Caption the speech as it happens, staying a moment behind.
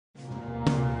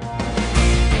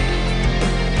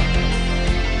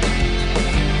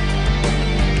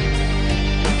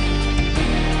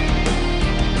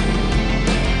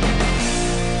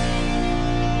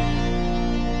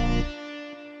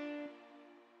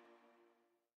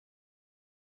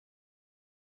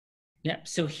Yeah,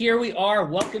 so here we are.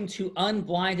 Welcome to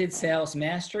Unblinded Sales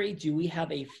Mastery. Do we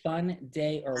have a fun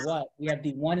day or what? We have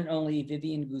the one and only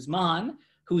Vivian Guzman,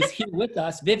 who's here with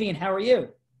us. Vivian, how are you?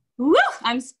 Woo!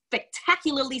 I'm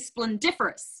spectacularly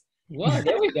splendiferous. Well,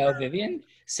 there we go, Vivian.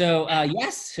 So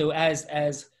yes, so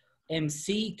as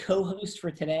MC co-host for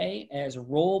today, as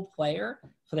role player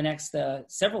for the next for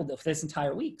this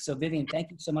entire week. So Vivian,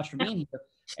 thank you so much for being here.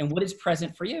 And what is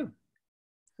present for you?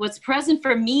 What's present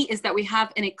for me is that we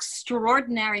have an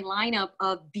extraordinary lineup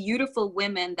of beautiful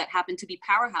women that happen to be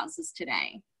powerhouses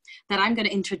today that I'm going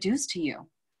to introduce to you.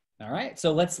 All right,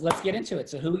 so let's get into it.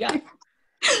 So who we got?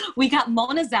 We got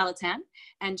Mona Zalatan,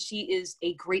 and she is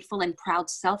a grateful and proud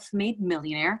self-made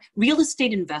millionaire, real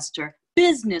estate investor,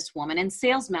 businesswoman, and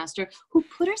sales master who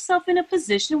put herself in a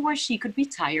position where she could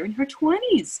retire in her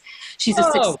 20s. She's a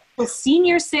successful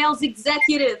senior sales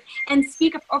executive and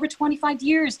speaker for over 25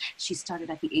 years. She started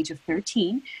at the age of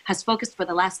 13, has focused for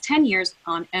the last 10 years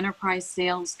on enterprise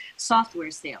sales, software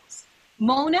sales.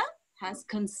 Mona has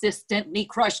consistently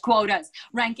crushed quotas,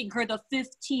 ranking her the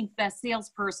 15th best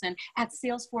salesperson at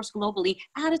Salesforce globally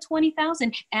out of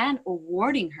 20,000 and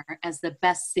awarding her as the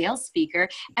best sales speaker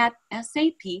at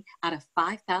SAP out of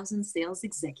 5,000 sales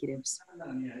executives.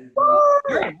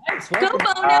 Very nice. Go,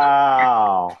 Mona!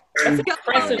 Wow.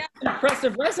 That's an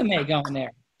impressive resume going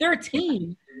there.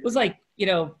 13 was like,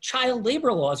 child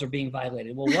labor laws are being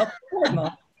violated. Well, welcome forward,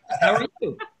 Mona. How are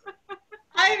you?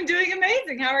 I am doing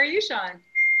amazing. How are you, Sean?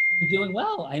 I'm doing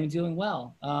well. I am doing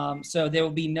well. So there will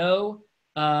be no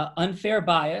unfair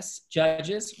bias.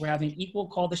 Judges, we're having equal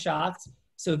call the shots.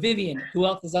 So Vivian, who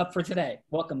else is up for today?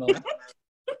 Welcome, Mona.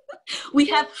 We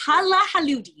have Hala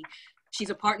Jaloudi.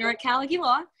 She's a partner at Callagy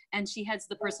Law, and she heads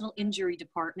the personal injury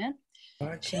department.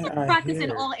 She has practiced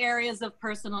in all areas of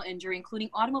personal injury, including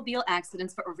automobile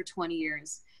accidents, for over 20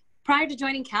 years. Prior to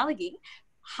joining Callagy,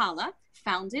 Hala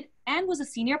founded and was a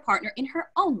senior partner in her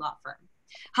own law firm.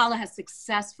 Hala has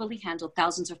successfully handled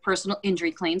thousands of personal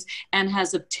injury claims and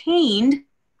has obtained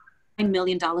 $9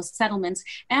 million settlements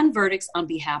and verdicts on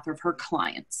behalf of her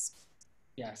clients.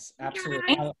 Yes,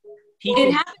 absolutely.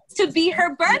 It happens to be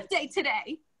her birthday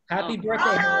today. Happy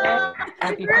birthday.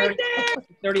 Happy birthday.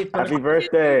 30th birthday. Happy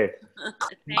birthday.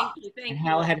 Thank you. And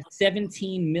Hala had a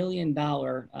 $17 million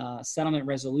settlement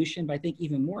resolution, but I think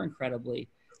even more incredibly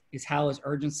is Hala's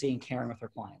urgency and caring with her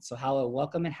clients. So Hala,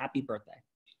 welcome and happy birthday.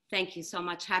 Thank you so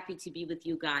much. Happy to be with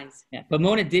you guys. Yeah, but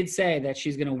Mona did say that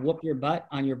she's going to whoop your butt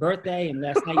on your birthday. And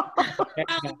last night,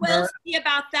 We'll see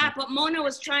about that. But Mona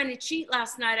was trying to cheat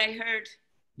last night, I heard.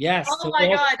 Yes. Oh my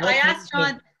God. I asked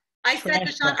Sean, I said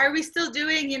to Sean, are we still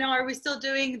doing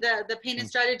the pain and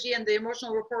strategy and the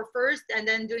emotional rapport first and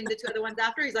then doing the two other ones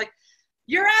after? He's like,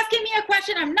 you're asking me a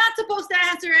question. I'm not supposed to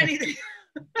answer anything.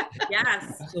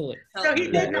 Yes. Absolutely. So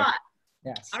he did not.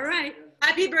 Yes. All right.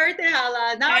 Happy birthday,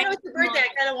 Hala. Now I know it's your birthday.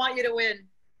 I kind of want you to win.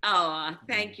 Oh,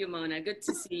 thank you, Mona. Good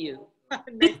to see you.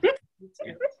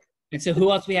 And so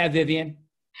who else we have, Vivian?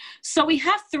 So we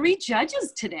have 3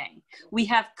 judges today. We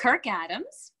have Kirk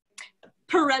Adams,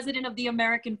 president of the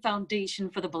American Foundation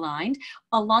for the Blind,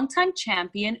 a longtime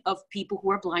champion of people who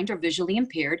are blind or visually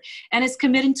impaired, and is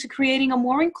committed to creating a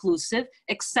more inclusive,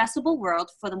 accessible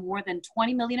world for the more than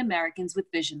 20 million Americans with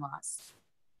vision loss.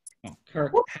 Oh,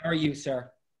 Kirk, how are you,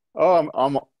 sir? Oh,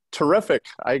 I'm terrific.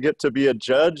 I get to be a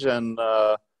judge and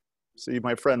see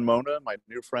my friend Mona, my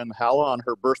new friend Hala on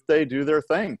her birthday do their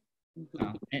thing.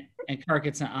 And Kirk,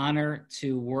 it's an honor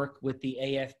to work with the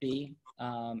AFB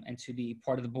and to be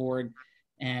part of the board.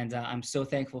 And I'm so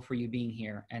thankful for you being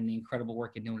here and the incredible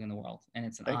work you're doing in the world. And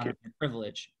it's an honor and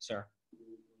privilege, sir.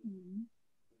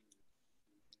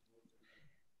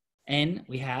 And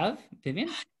we have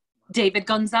Vivian. David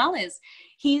Gonzalez.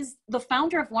 He's the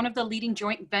founder of one of the leading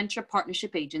joint venture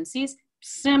partnership agencies,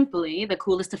 simply the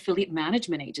coolest affiliate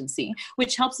management agency,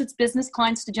 which helps its business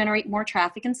clients to generate more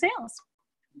traffic and sales.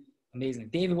 Amazing.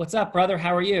 David, what's up, brother?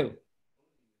 How are you?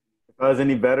 If I was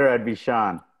any better, I'd be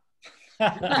Sean.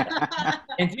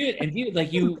 and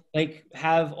dude, you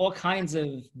have all kinds of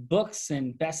books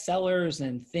and bestsellers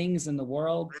and things in the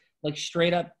world, like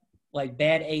straight up, like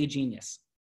bad A genius.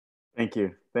 Thank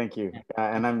you.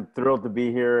 And I'm thrilled to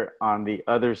be here on the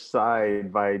other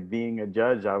side by being a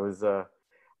judge. I was a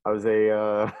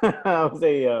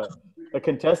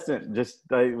contestant just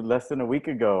less than a week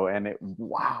ago, and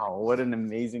wow, what an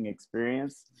amazing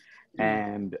experience.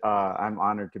 And I'm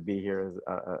honored to be here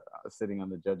as sitting on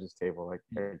the judges table.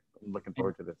 I'm looking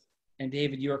forward to this. And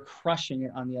David, you're crushing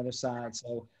it on the other side.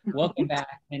 So welcome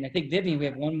back. And I think, Vivian, we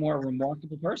have one more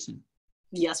remarkable person.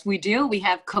 Yes, we do. We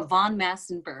have Kavan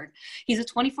Massenberg. He's a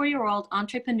 24-year-old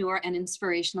entrepreneur and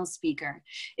inspirational speaker.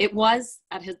 It was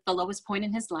at the lowest point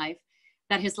in his life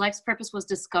that his life's purpose was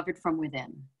discovered from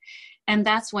within. And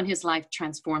that's when his life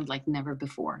transformed like never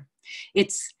before.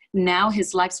 It's now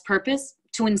his life's purpose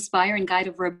to inspire and guide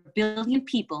over 1 billion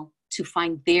people to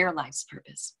find their life's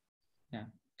purpose. Yeah.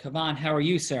 Kavan, how are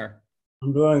you, sir?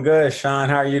 I'm doing good, Sean.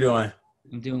 How are you doing?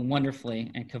 I'm doing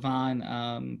wonderfully. And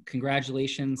Kavan,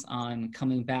 congratulations on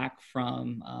coming back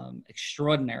from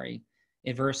extraordinary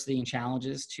adversity and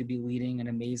challenges to be leading an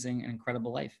amazing and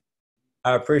incredible life.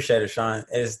 I appreciate it, Sean.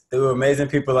 It's through amazing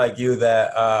people like you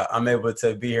that I'm able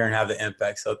to be here and have the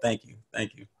impact. So thank you.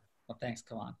 Thank you. Well, thanks,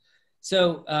 Kavan.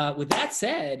 So with that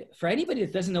said, for anybody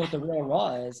that doesn't know what the Real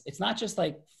Raw is, it's not just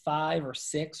like 5 or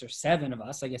 6 or 7 of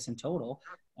us, I guess in total,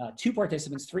 2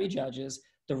 participants, 3 judges,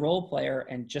 the role player,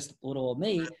 and just little old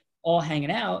me all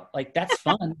hanging out. Like, that's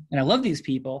fun. And I love these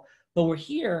people, but we're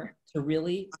here to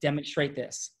really demonstrate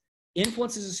this.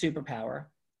 Influence is a superpower.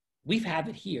 We have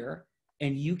it here,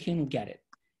 and you can get it.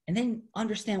 And then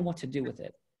understand what to do with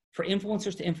it. For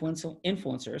influencers to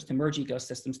influencers to merge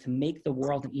ecosystems to make the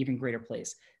world an even greater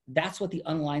place. That's what the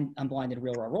Unblinded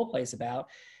Real Raw Roleplay is about.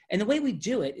 And the way we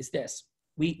do it is this.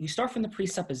 We start from the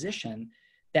presupposition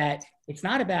that it's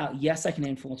not about, yes, I can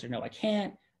influence, or no, I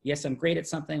can't. Yes, I'm great at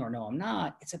something, or no, I'm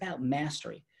not. It's about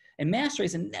mastery. And mastery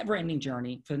is a never-ending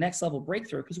journey for the next level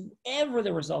breakthrough, because whatever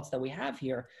the results that we have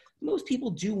here, most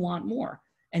people do want more.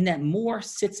 And that more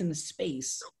sits in the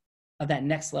space of that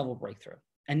next level breakthrough.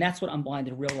 And that's what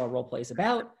Unblinded Real Raw Roleplay is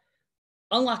about.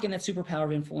 Unlocking that superpower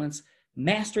of influence,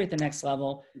 mastery at the next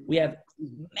level. We have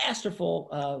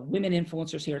masterful women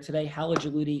influencers here today, Hala,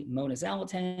 Jaloudi, Mona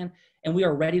Zalatan, and we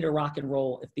are ready to rock and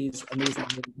roll if these amazing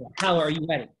women. Hala, are you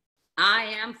ready?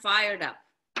 I am fired up.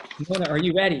 Mona, are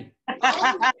you ready?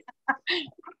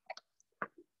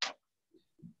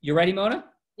 You ready, Mona?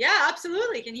 Yeah,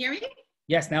 absolutely. Can you hear me?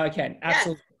 Yes, now I can.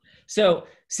 Absolutely. Yes. So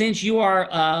since you are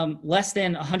less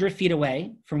than 100 feet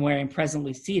away from where I'm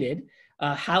presently seated,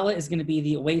 Hala is going to be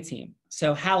the away team.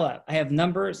 So Hala, I have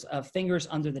numbers of fingers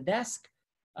under the desk.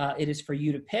 It is for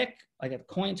you to pick. I got a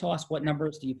coin toss. What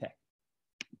numbers do you pick?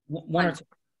 One or 2?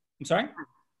 I'm sorry?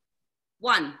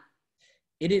 1.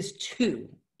 It is 2,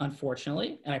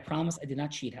 unfortunately. And I promise I did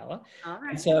not cheat, Hala. All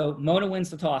right. And so Mona wins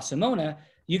the toss. So Mona,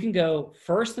 you can go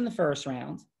first in the first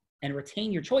round and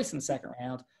retain your choice in the second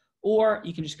round, or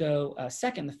you can just go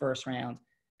second in the first round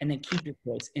and then keep your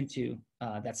choice into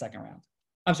that second round.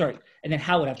 I'm sorry. And then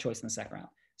Hal would have choice in the second round.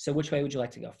 So which way would you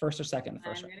like to go? First or second in the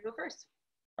first round? I'm going to go first.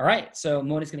 All right. So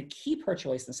Mona's going to keep her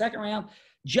choice in the second round.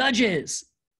 Judges,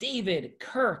 David,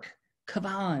 Kirk,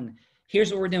 Kavan.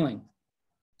 Here's what we're doing.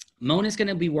 Mona's going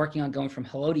to be working on going from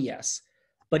hello to yes,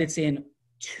 but it's in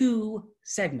 2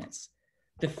 segments.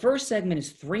 The first segment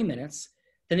is 3 minutes.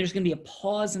 Then there's going to be a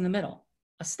pause in the middle,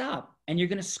 a stop, and you're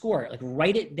going to score it. Like,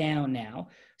 write it down now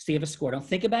so you have a score. Don't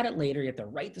think about it later. You have to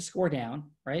write the score down,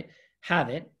 right? Have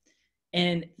it.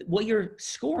 And what you're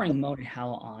scoring Mona and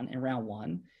Hala on in round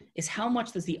 1 is how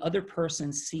much does the other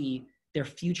person see their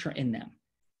future in them?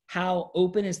 How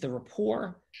open is the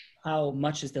rapport? How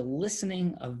much is the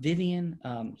listening of Vivian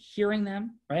hearing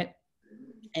them, right?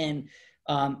 And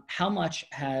how much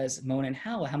has Mona and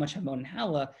Hala, how much have Mona and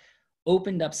Hala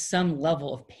opened up some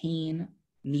level of pain,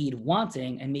 need,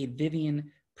 wanting, and made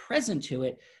Vivian present to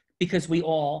it? Because we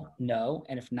all know,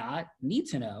 and if not, need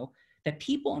to know, that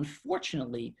people,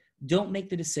 unfortunately, don't make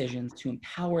the decisions to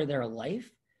empower their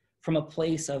life from a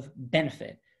place of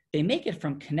benefit. They make it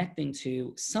from connecting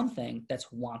to something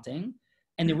that's wanting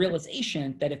and the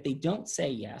realization that if they don't say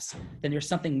yes, then there's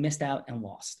something missed out and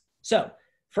lost. So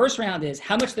first round is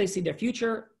how much do they see their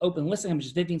future, open listening, how much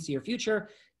does Vivian see your future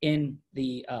in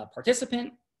the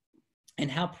participant,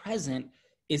 and how present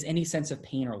is any sense of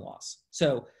pain or loss.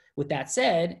 So with that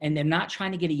said, and they're not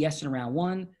trying to get a yes in round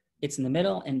 1, it's in the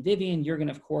middle, and Vivian, you're going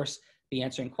to, of course, be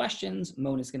answering questions.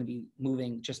 Mona's going to be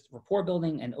moving, just rapport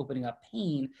building and opening up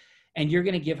pain. And you're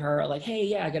going to give her like, hey,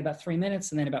 yeah, I got about 3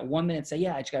 minutes. And then about 1 minute, say,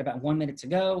 yeah, I just got about 1 minute to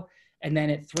go. And then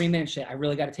at 3 minutes, say, I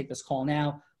really got to take this call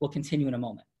now. We'll continue in a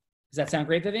moment. Does that sound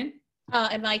great, Vivian?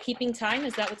 Am I keeping time?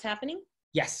 Is that what's happening?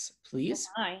 Yes, please.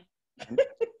 Hi.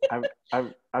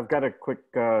 I've got a quick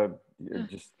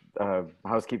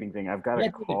housekeeping thing. I've got a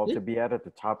call to be at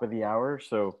the top of the hour.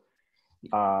 So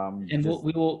and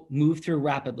we will move through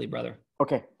rapidly, brother.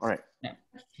 Okay. All right. Yeah.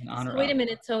 In honor Wait a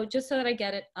minute. So just so that I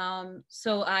get it.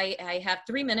 So I have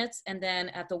 3 minutes, and then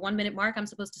at the 1 minute mark, I'm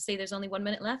supposed to say there's only 1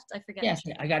 minute left. I forget. Yes.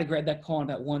 Yeah, I got to grab that call in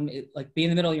about 1 minute, like be in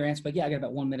the middle of your answer, but yeah, I got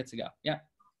about 1 minute to go. Yeah.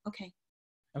 Okay.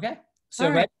 Okay. So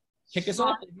All right. kick us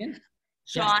off again.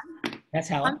 Sean, that's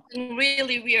how something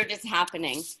really weird is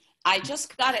happening. I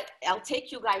just got it. I'll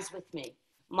take you guys with me.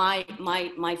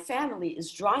 my family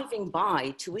is driving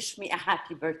by to wish me a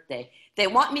happy birthday. They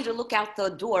want me to look out the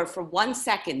door for 1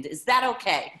 second. Is that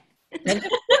okay? Of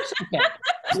course you can.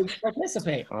 You can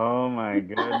participate. Oh my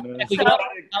goodness. We What got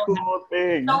a cool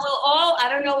thing. So we'll all, I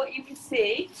don't know what you can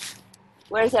see.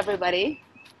 Where's everybody?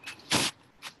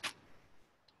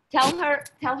 Tell her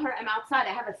I'm outside.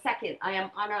 I have a second. I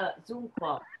am on a Zoom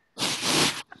call.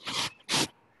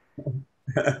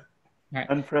 Right.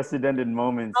 Unprecedented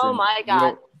moments. Oh my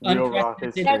God. Real rock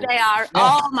history. There they are. Yeah.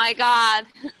 Oh my God.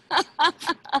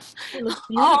 It looks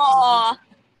beautiful.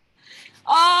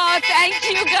 Oh, thank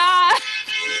you, God.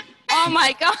 Oh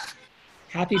my God.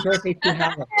 Happy birthday to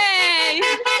Hala. Hey.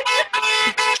 This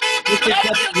is what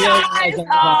Thank the you, real guys. lives are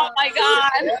Oh my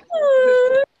God.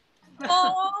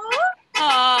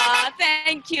 Oh,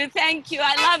 thank you. Thank you.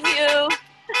 I love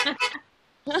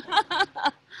you.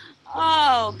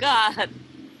 Oh God.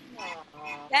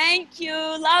 Thank you.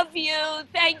 Love you.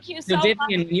 Thank you so So much.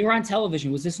 Vivian, when you were on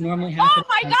television, was this normally happening? Oh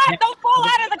my God, don't fall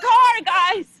out of the car,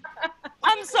 guys.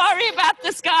 I'm sorry about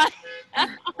this, guy. Oh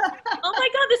my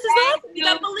God, this is Thank awesome. We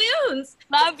got balloons.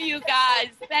 Love you guys.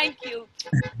 Thank you.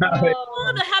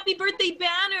 Oh, the happy birthday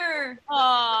banner.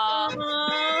 Oh,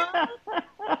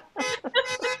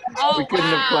 We couldn't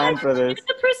have wow. planned for this. It's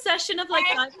a procession of like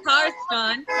cars,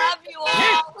 John. Love you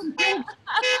all.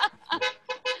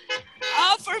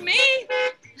 Oh, for me?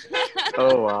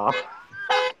 Oh wow.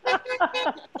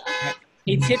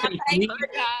 Hey Tiffany, Thank you,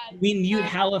 God. we mute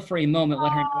Hala for a moment,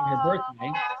 let her know her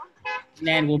birthday, and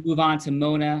then we'll move on to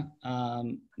Mona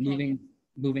moving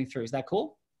through. Is that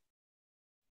cool?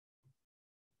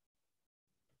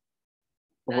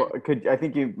 Well, I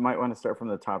think you might want to start from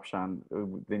the top, Sean.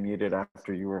 They muted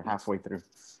after you were halfway through.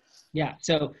 Yeah.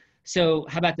 So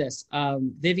how about this?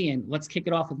 Vivian, let's kick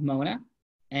it off with Mona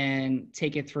and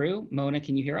take it through. Mona,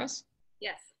 can you hear us?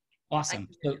 Yes. Awesome.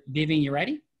 So Vivian, you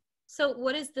ready? So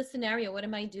what is the scenario? What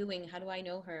am I doing? How do I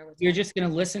know her? What's You're happening? just going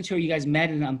to listen to her. You guys met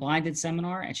at an Unblinded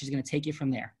seminar, and she's going to take you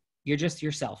from there. You're just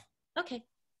yourself, Okay.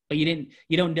 but you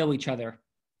don't know each other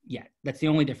yet. That's the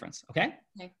only difference. Okay.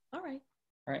 Okay. All right.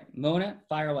 All right, Mona,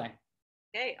 fire away.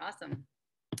 Okay, awesome.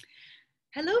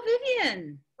 Hello,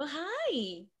 Vivian. Well,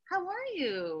 hi. How are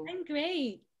you? I'm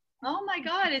great. Oh my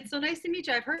God, it's so nice to meet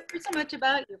you. I've heard so much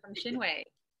about you from Shinwei.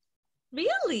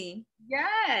 Really?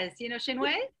 Yes, you know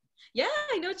Shinwei? Yeah,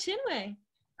 I know Chinwei.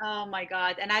 Oh my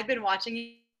God, and I've been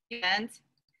watching events.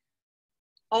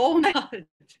 Oh my God.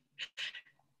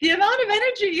 The amount of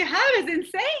energy you have is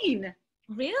insane.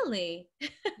 Really?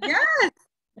 Yes.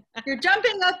 You're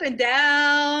jumping up and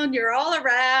down. You're all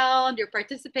around. You're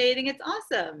participating. It's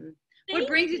awesome. What Thank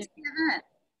brings you you. to the event?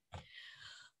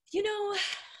 You know,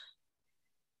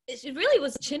 it really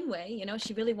was Chinwei. You know,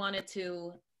 she really wanted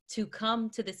to come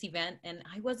to this event, and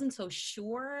I wasn't so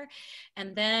sure.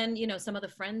 And then, you know, some of the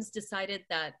friends decided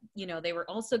that, you know, they were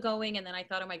also going, and then I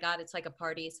thought, oh my God, it's like a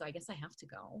party, so I guess I have to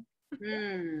go.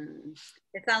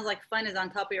 It sounds like fun is on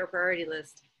top of your priority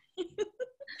list. Well,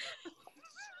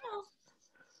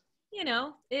 you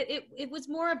know, it was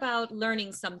more about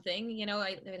learning something. You know,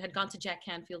 I had gone to Jack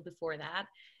Canfield before that.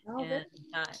 Oh, good.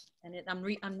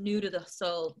 I'm new to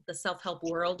the self-help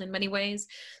world in many ways.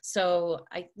 So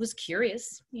I was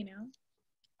curious, you know.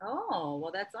 Oh,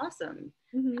 well, that's awesome.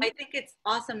 Mm-hmm. I think it's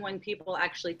awesome when people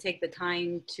actually take the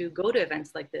time to go to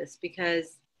events like this,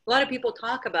 because a lot of people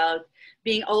talk about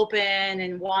being open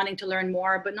and wanting to learn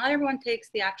more, but not everyone takes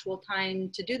the actual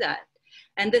time to do that.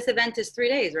 And this event is 3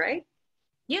 days, right?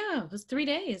 Yeah, it was 3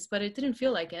 days, but it didn't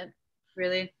feel like it.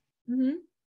 Really? Mm-hmm.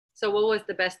 So what was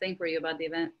the best thing for you about the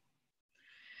event?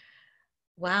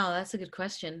 Wow, that's a good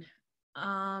question.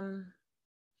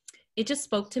 It just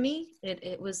spoke to me.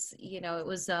 It was, you know,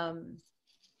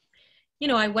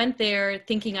 I went there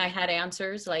thinking I had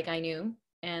answers, like I knew.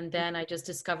 And then I just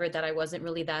discovered that I wasn't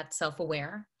really that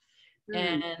self-aware.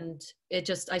 And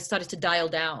I started to dial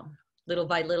down little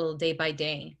by little, day by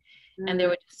day. And there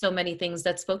were just so many things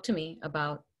that spoke to me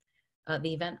about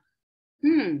the event.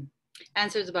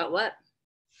 Answers about what?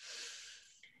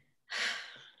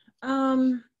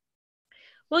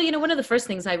 Well, you know, one of the first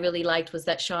things I really liked was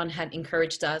that Sean had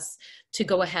encouraged us to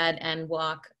go ahead and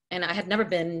walk. And I had never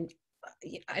been,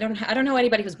 I don't know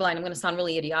anybody who's blind. I'm going to sound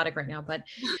really idiotic right now, but,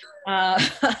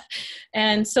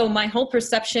 and so my whole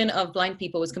perception of blind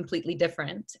people was completely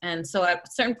different. And so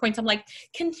at certain points, I'm like,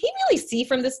 can he really see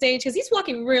from the stage? Because he's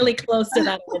walking really close to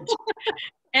that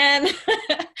edge.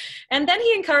 And then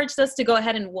he encouraged us to go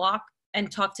ahead and walk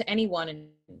and talk to anyone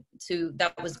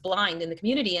that was blind in the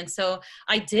community. And so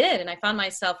I did, and I found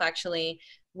myself actually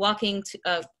walking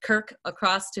to Kirk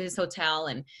across to his hotel,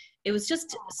 and it was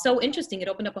just so interesting. It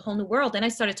opened up a whole new world. Then I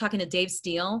started talking to Dave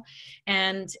Steele.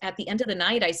 And at the end of the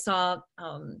night, I saw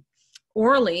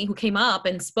Orly, who came up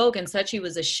and spoke and said she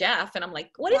was a chef. And I'm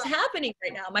like, what is happening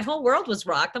right now? My whole world was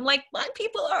rocked. I'm like, what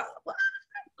people are... What?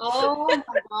 Oh my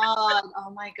God. Oh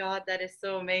my God. That is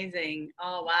so amazing.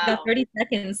 Oh, wow. 30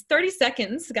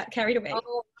 seconds, got carried away.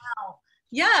 Oh, wow.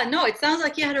 Yeah, no, it sounds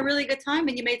like you had a really good time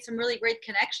and you made some really great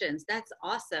connections. That's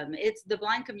awesome. It's the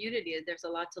blind community. There's a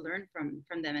lot to learn from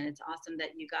them. And it's awesome that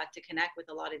you got to connect with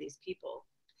a lot of these people.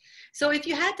 So if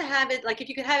you had to have it, like if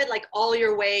you could have it like all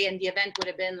your way and the event would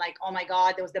have been like, oh my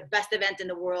God, that was the best event in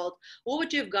the world, what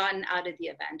would you have gotten out of the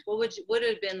event? What would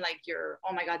have been like your,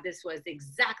 oh my God, this was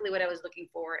exactly what I was looking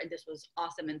for and this was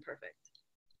awesome and perfect?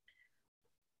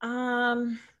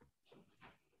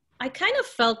 I kind of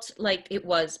felt like it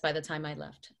was by the time I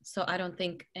left. So I don't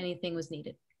think anything was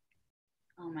needed.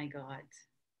 Oh my God.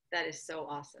 That is so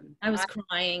awesome. I was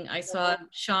crying. I saw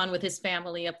Sean with his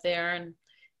family up there and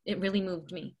it really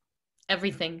moved me.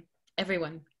 Everything,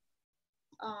 everyone.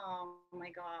 Oh my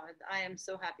God. I am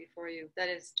so happy for you. That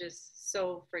is just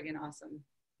so friggin' awesome.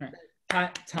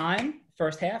 Right. Time,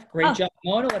 first half. Great job,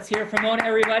 Mona. Let's hear it from Mona,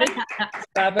 everybody.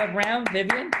 Wrap up round.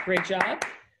 Vivian, great job.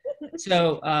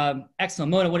 So,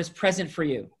 excellent. Mona, what is present for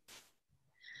you?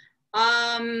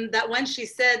 That when she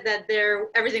said that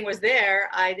everything was there,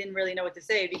 I didn't really know what to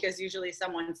say because usually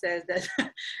someone says that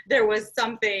there was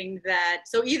something that,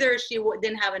 so either she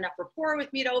didn't have enough rapport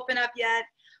with me to open up yet,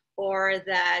 or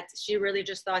that she really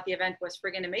just thought the event was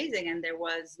friggin' amazing and there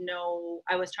was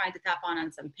I was trying to tap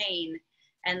on some pain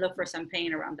and look for some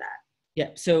pain around that. Yeah,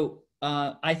 so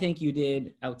I think you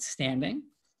did outstanding.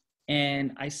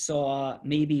 And I saw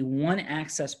maybe one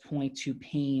access point to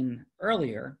pain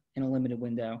earlier in a limited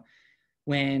window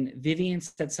when Vivian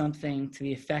said something to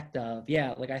the effect of,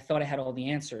 yeah, like I thought I had all the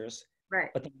answers, right?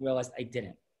 But then I realized I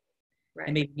didn't. Right.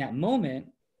 And maybe in that moment,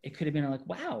 it could have been like,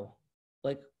 wow,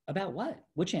 like about what?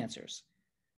 Which answers?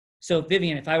 So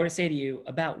Vivian, if I were to say to you,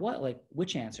 about what? Like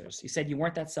which answers? You said you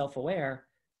weren't that self-aware.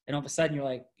 And all of a sudden you're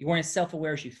like, you weren't as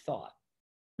self-aware as you thought.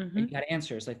 Mm-hmm. And you got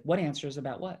answers. Like what answers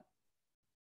about what?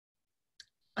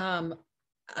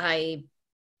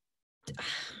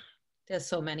 There's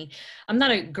so many. I'm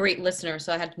not a great listener,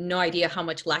 so I had no idea how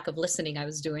much lack of listening I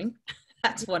was doing.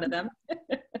 That's one of them.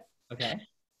 Okay.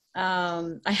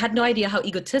 I had no idea how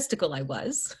egotistical I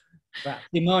was. Wow.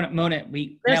 See, Mona,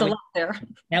 there's a lot there.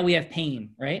 Now we have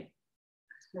pain, right?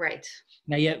 Right.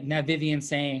 Now Vivian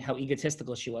saying how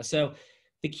egotistical she was. So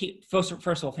the key, first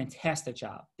of all, fantastic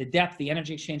job. The depth, the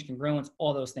energy exchange, congruence,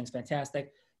 all those things,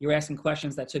 fantastic. You were asking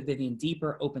questions that took Vivian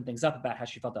deeper, opened things up about how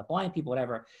she felt about blind people,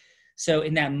 whatever. So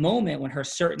in that moment when her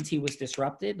certainty was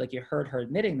disrupted, like you heard her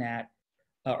admitting that,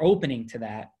 or opening to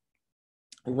that,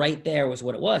 right there was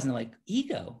what it was. And they're like,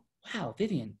 ego. Wow,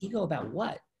 Vivian, ego about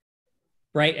what?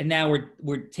 Right? And now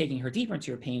we're taking her deeper into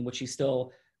her pain, which she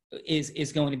still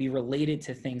is going to be related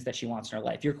to things that she wants in her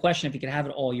life. Your question, if you could have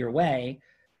it all your way,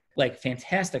 like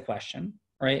fantastic question,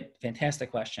 right?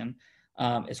 Fantastic question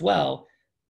as well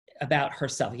about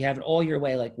herself. You have it all your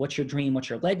way, like what's your dream, what's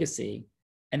your legacy,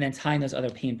 and then tying those other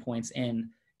pain points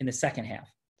in the second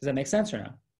half. Does that make sense or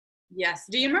no? Yes.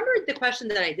 Do you remember the question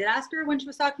that I did ask her when she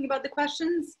was talking about the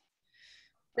questions?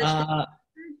 I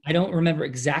don't remember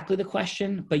exactly the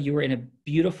question, but you were in a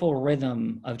beautiful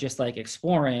rhythm of just like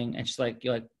exploring and just like,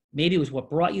 you're like, maybe it was what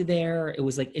brought you there. It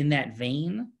was like in that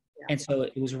vein. Yeah. And so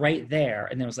it was right there.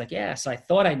 And then it was like, yeah, so I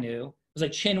thought I knew. It was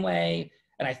like Chinwei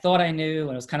and I thought I knew,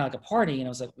 and it was kind of like a party. And I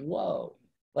was like, whoa,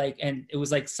 like, and it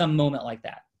was like some moment like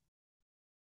that.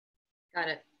 Got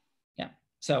it. Yeah.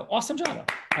 So awesome job.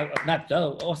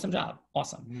 Awesome job.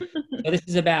 Awesome. So this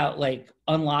is about like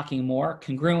unlocking more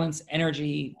congruence,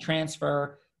 energy,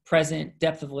 transfer, present,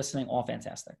 depth of listening, all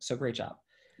fantastic. So great job.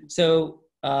 So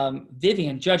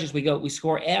Vivian, judges, we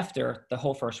score after the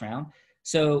whole first round.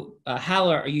 So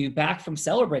Hala, are you back from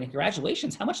celebrating?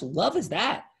 Congratulations. How much love is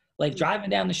that? Like driving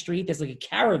down the street, there's like a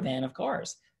caravan of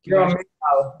cars. Oh,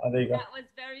 there you go. That was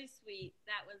very sweet.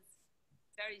 That was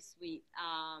very sweet.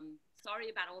 Sorry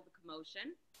about all the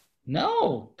commotion.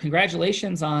 No,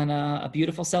 congratulations on a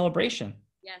beautiful celebration.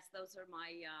 Yes, those are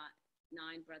my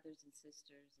 9 brothers and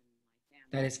sisters and my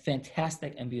family. That is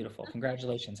fantastic and beautiful.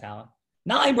 Congratulations, Hala.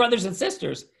 9 brothers and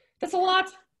sisters. That's a lot.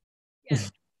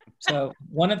 Yes. So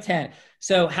 1 of 10.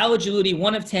 So Hala Jaloudi,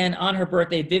 1 of 10 on her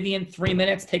birthday. Vivian, 3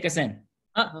 minutes. Take us in.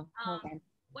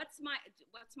 What's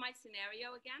my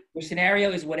scenario again? Your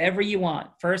scenario is whatever you want.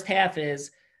 First half is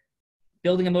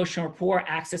building emotional rapport,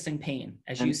 accessing pain.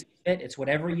 As you see fit, it's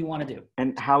whatever you want to do.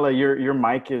 And Hala, your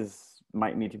mic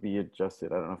might need to be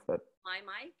adjusted. I don't know if that. My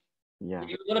mic? Yeah.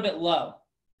 You're a little bit low.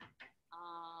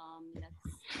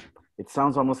 It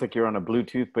sounds almost like you're on a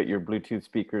Bluetooth, but your Bluetooth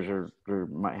speakers or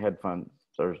my headphones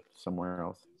are somewhere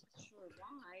else. Not sure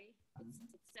why. It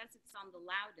says it's on the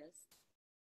loudest.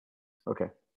 Okay.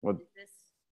 Well, Is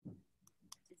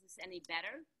this any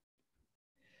better?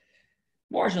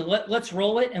 Marshall, let's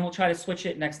roll it and we'll try to switch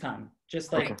it next time.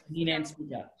 Just like Okay. Nina and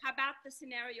speak up. How about the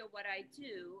scenario, what I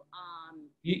do?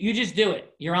 You just do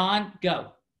it. You're on,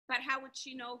 go. But how would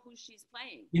she know who she's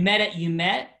playing? You met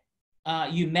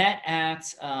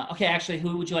at, okay, actually,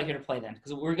 who would you like her to play then?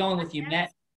 Because we're going with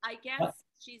I guess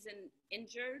she's an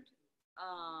injured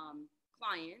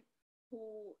client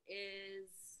who is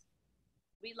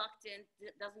reluctant,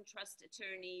 doesn't trust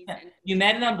attorneys. Yeah. And You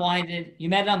met it Unblinded.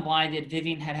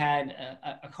 Vivian had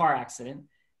a car accident.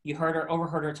 You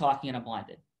overheard her talking in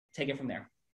Unblinded. Take it from there.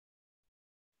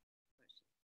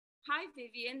 Hi,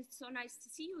 Vivian. It's so nice to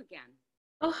see you again.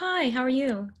 Oh, hi. How are you?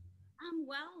 I'm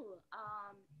well.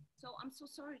 So I'm so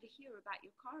sorry to hear about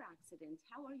your car accident.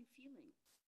 How are you feeling?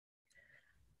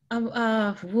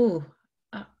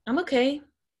 I'm okay.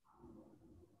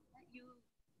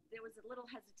 There was a little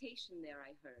hesitation there,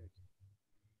 I heard.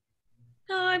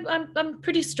 No, I'm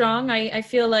pretty strong. I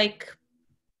feel like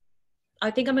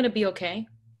I think I'm gonna be okay.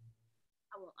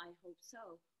 Oh, well, I hope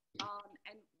so.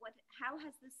 And how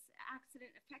has this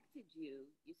accident affected you?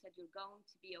 You said you're going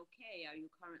to be okay. Are you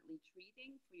currently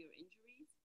treating for your injuries?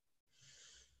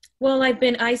 Well, I've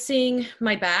been icing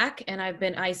my back and I've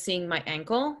been icing my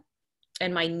ankle,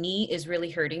 and my knee is really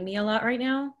hurting me a lot right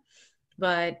now.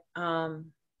 But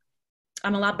I'm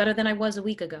a lot better than I was a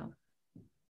week ago.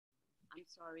 I'm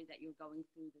sorry that you're going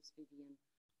through this, Vivian.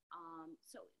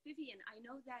 So Vivian, I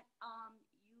know that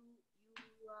you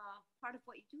part of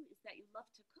what you do is that you love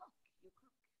to cook. You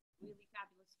cook really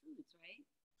fabulous foods, right?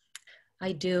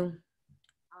 I do.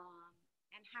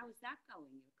 And how is that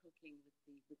going? You're cooking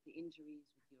with the injuries,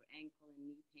 with your ankle and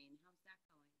knee pain. How's that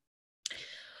going?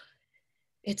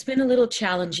 It's been a little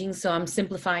challenging, so I'm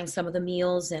simplifying some of the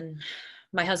meals, and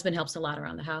my husband helps a lot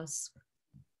around the house.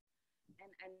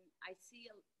 And I see,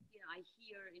 I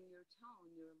hear in your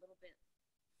tone, you're a little bit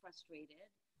frustrated.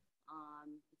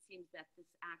 It seems that this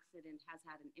accident has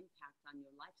had an impact on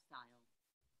your lifestyle.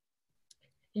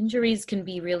 Injuries can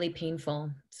be really painful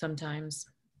sometimes.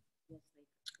 Yes,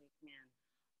 they can.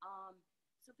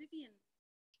 So Vivian,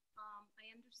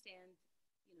 I understand,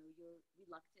 you're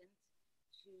reluctant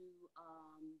to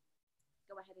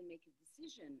go ahead and make a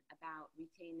decision about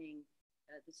retaining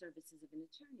the services of an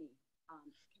attorney.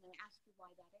 Can I ask you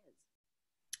why that is?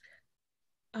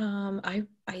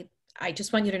 I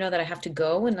just want you to know that I have to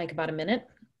go in like about a minute.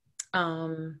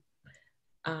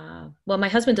 Well, my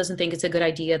husband doesn't think it's a good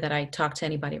idea that I talk to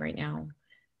anybody right now.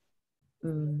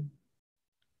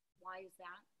 Why is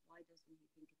that? Why doesn't he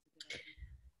think it's a good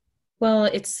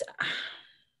idea?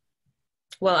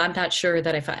 Well, I'm not sure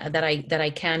that I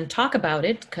can talk about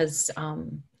it because,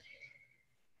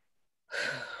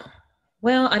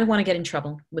 well, I don't want to get in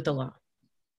trouble with the law.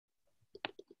 I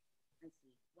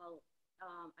see. Well,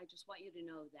 I just want you to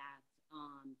know that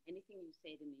anything you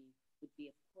say to me would be,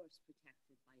 of course,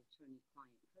 protected by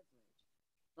attorney-client privilege.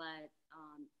 But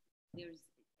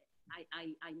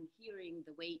I'm hearing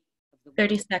the weight of the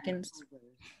 30 seconds.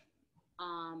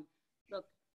 Look,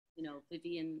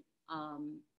 Vivian,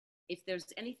 if there's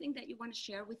anything that you want to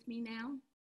share with me now,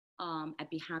 I'd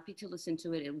be happy to listen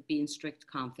to it. It would be in strict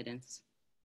confidence.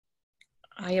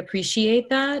 I appreciate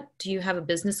that. Do you have a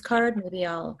business card? Maybe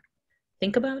I'll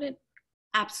think about it.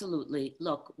 Absolutely.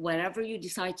 Look, wherever you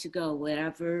decide to go,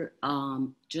 wherever,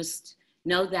 just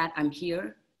know that I'm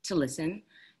here to listen,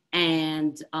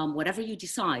 and whatever you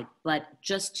decide, but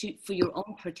just for your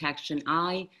own protection,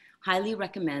 I highly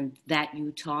recommend that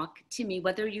you talk to me,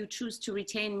 whether you choose to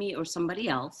retain me or somebody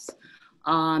else,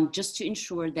 just to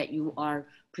ensure that you are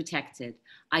protected.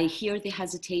 I hear the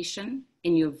hesitation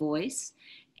in your voice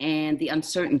and the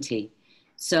uncertainty.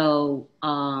 So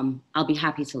I'll be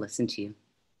happy to listen to you.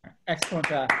 Excellent.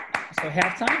 So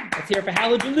halftime, let's hear it for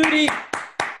Hala Jaloudi.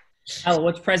 Hala,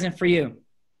 what's present for you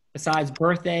besides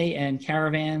birthday and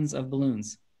caravans of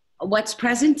balloons? What's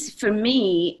present for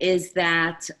me is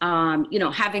that,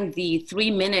 having the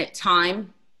 3-minute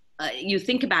time, you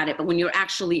think about it, but when you're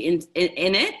actually in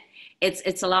it,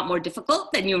 it's a lot more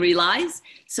difficult than you realize.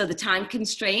 So the time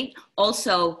constraint.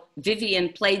 Also, Vivian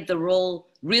played the role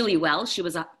really well. She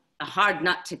was a hard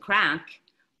nut to crack.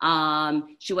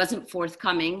 She wasn't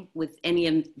forthcoming with any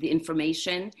of the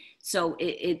information. So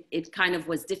it kind of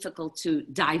was difficult to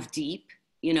dive deep,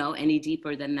 any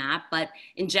deeper than that. But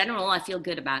in general, I feel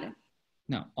good about it.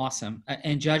 No, awesome.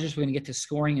 And judges, we're going to get to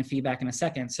scoring and feedback in a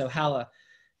second. So Hala, I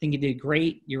think you did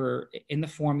great. You were in the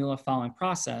formula following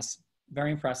process.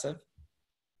 Very impressive.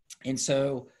 And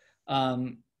so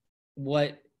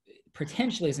what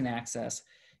potentially is an access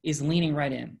is leaning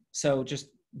right in. So just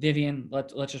Vivian,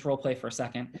 let's just role play for a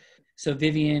second. So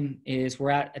Vivian we're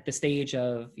at the stage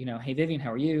of, hey Vivian,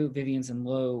 how are you? Vivian's in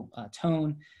low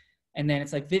tone. And then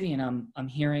it's like, Vivian, I'm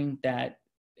hearing that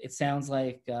it sounds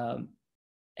like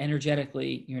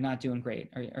energetically you're not doing great.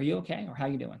 Are you okay? Or how are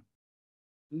you doing?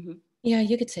 Mm-hmm. Yeah,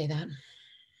 you could say that.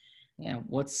 Yeah.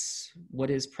 What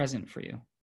is present for you?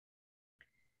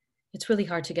 It's really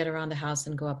hard to get around the house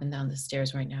and go up and down the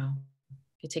stairs right now.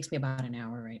 It takes me about an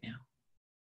hour right now.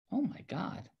 Oh my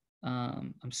God.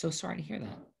 I'm so sorry to hear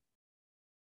that.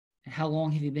 How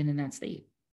long have you been in that state?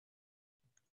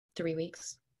 3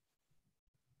 weeks.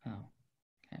 Oh,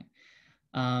 okay.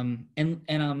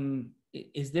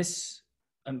 Is this,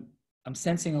 I'm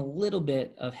sensing a little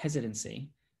bit of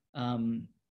hesitancy.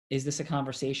 Is this a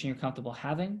conversation you're comfortable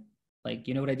having? Like,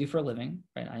 you know what I do for a living,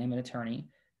 right? I am an attorney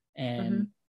and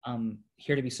I'm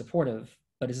here to be supportive,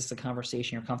 but is this a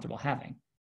conversation you're comfortable having?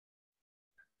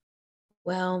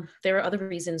 Well, there are other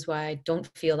reasons why I don't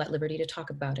feel at liberty to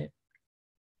talk about it.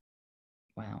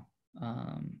 Wow.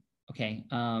 Okay.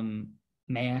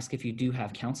 May I ask if you do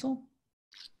have counsel?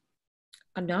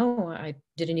 No, I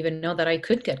didn't even know that I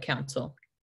could get counsel.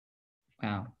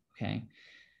 Wow. Okay.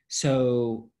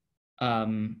 So,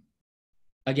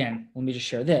 again, let me just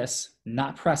share this,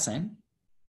 not pressing,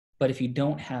 but if you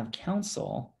don't have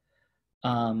counsel,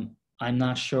 I'm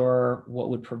not sure what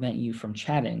would prevent you from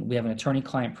chatting. We have an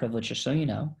attorney-client privilege, just so you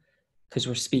know, because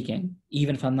we're speaking,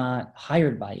 even if I'm not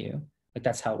hired by you, like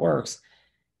that's how it works.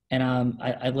 And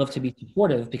I'd love to be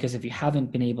supportive, because if you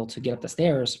haven't been able to get up the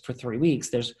stairs for 3 weeks,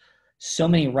 there's so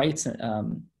many rights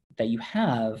that you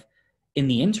have in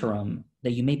the interim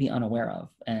that you may be unaware of.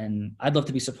 And I'd love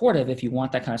to be supportive if you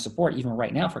want that kind of support, even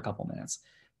right now for a couple of minutes.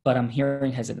 But I'm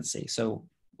hearing hesitancy. So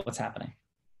what's happening?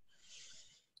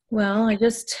 Well,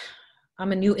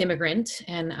 I'm a new immigrant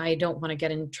and I don't want to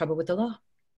get in trouble with the law.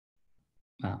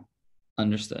 Wow.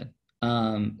 Understood.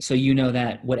 So you know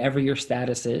that whatever your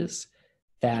status is,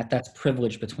 that's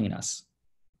privilege between us.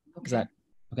 Okay. Is that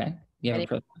okay? You have a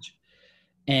privilege.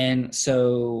 And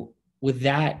so with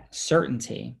that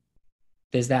certainty,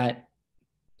 does that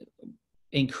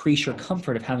increase your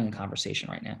comfort of having a conversation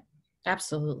right now?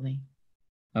 Absolutely.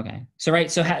 Okay. So,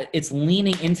 right. So it's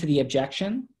leaning into the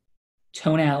objection,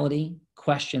 tonality,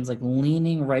 questions, like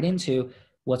leaning right into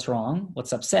what's wrong,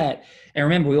 what's upset. And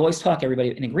remember, we always talk,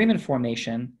 everybody, in agreement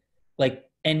formation, like,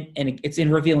 and it's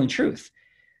in revealing truth.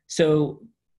 So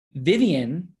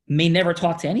Vivian may never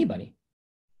talk to anybody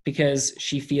because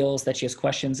she feels that she has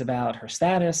questions about her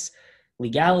status,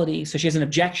 legality. So she has an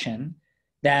objection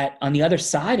that on the other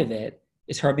side of it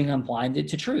is her being unblinded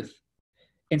to truth.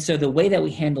 And so the way that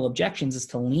we handle objections is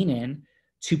to lean in,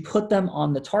 to put them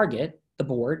on the target, the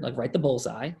board, like right the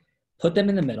bullseye, put them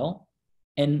in the middle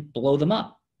and blow them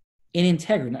up in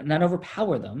integrity, not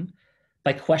overpower them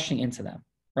by questioning into them,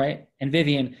 right? And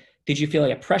Vivian, did you feel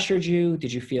like it pressured you?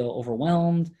 Did you feel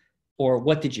overwhelmed? Or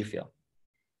what did you feel?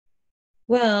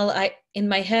 Well, in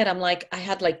my head, I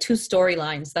had like 2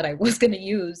 storylines that I was going to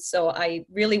use. So I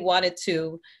really wanted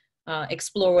to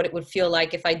explore what it would feel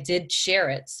like if I did share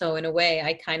it. So in a way,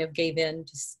 I kind of gave in,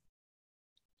 just,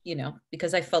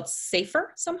 because I felt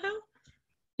safer somehow.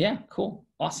 Yeah, cool.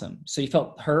 Awesome. So you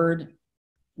felt heard,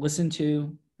 listened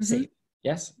to, safe.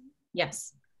 Yes?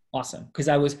 Yes. Awesome. Because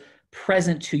I was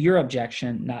present to your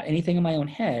objection, not anything in my own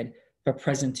head, but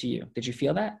present to you. Did you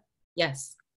feel that?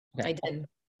 Yes, okay. I did.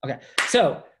 Okay.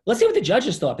 So let's see what the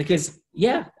judges thought, because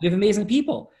yeah, we have amazing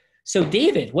people. So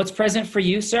David, what's present for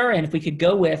you, sir? And if we could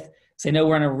go with, because I know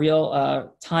we're on a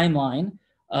real timeline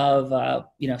of,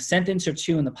 sentence or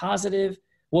 2 in the positive,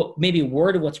 well, maybe a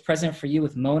word of what's present for you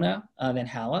with Mona, then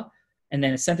Hala, and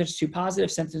then a sentence or 2 positive,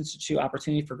 sentence or 2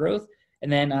 opportunity for growth,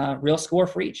 and then real score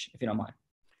for each, if you don't mind.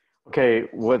 Okay,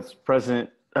 what's present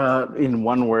in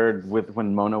one word with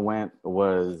when Mona went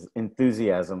was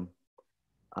enthusiasm.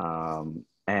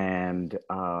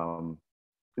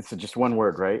 It's just one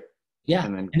word, right? Yeah,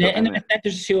 and then a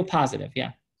sentence or 2 positive,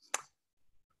 yeah.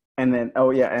 And then,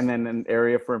 and then an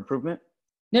area for improvement?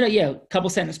 No, yeah, couple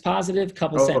sentence positive,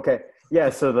 couple sentence. Okay. Yeah,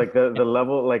 so like the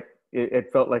level, like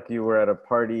it felt like you were at a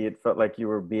party. It felt like you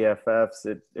were BFFs.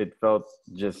 It felt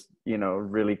just,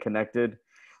 really connected.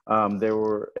 There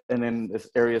were, and then this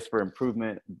areas for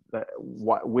improvement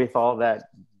with all that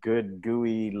good,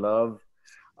 gooey love.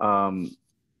 There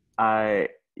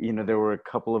were a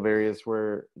couple of areas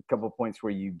points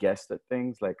where you guessed at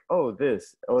things like, oh,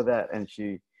 this, oh, that. And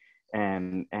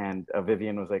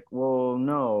Vivian was like, well,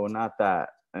 no, not that.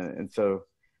 And so,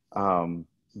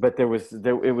 but it was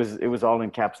all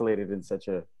encapsulated in such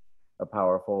a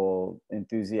powerful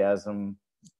enthusiasm,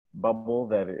 bubble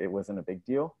that it wasn't a big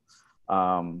deal.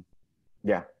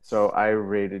 Yeah, so I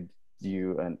rated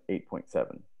you an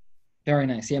 8.7. Very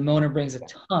nice. Yeah, Mona brings a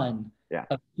ton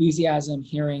of enthusiasm,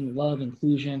 hearing, love,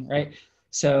 inclusion, right?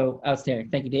 So outstanding.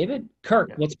 Thank you, David.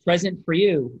 Kirk, what's present for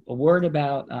you? A word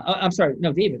about, I'm sorry,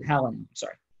 no, David, Hala,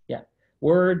 sorry. Yeah.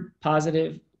 Word,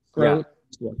 positive, growth.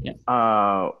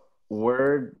 Yeah.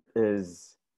 Word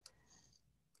is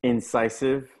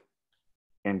incisive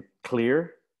and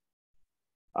clear.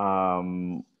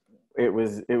 It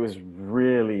was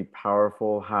really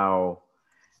powerful how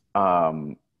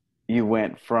you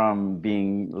went from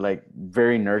being like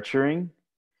very nurturing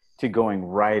to going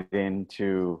right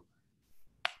into,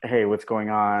 hey, what's going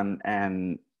on,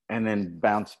 and then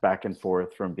bounce back and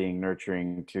forth from being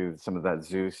nurturing to some of that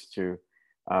Zeus to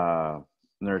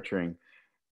nurturing.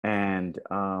 And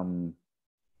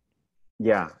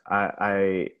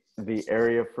I the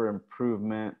area for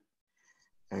improvement,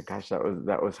 gosh,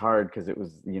 that was hard because it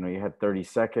was, you had 30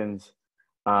 seconds.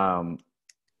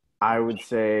 I would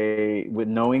say, with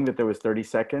knowing that there was 30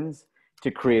 seconds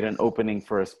to create an opening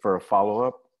for a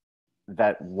follow-up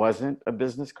that wasn't a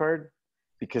business card,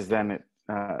 because then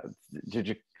I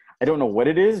don't know what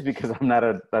it is, because I'm not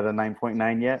at a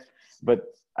 9.9 yet,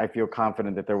 but I feel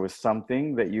confident that there was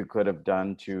something that you could have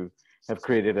done to have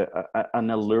created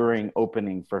an alluring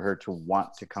opening for her to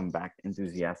want to come back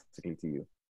enthusiastically to you.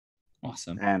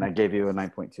 Awesome. And I gave you a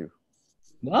 9.2.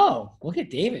 Whoa, look at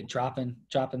David dropping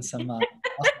some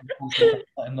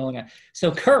Mona.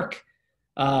 So Kirk,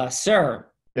 sir,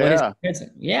 what is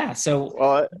present? Yeah.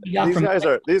 So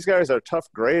these guys are tough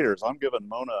graders. I'm giving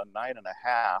Mona a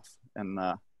 9.5, and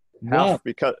half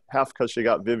because she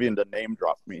got Vivian to name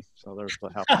drop me. So there's the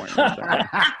half point right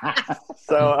there.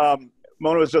 So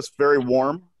Mona was just very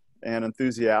warm and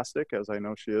enthusiastic, as I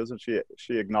know she is, and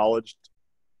she acknowledged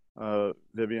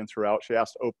Vivian throughout. She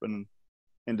asked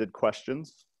open-ended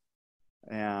questions,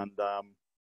 and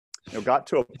got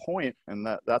to a point, and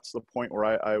that's the point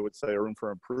where I would say a room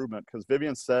for improvement, because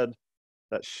Vivian said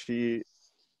that she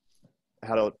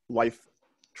had a life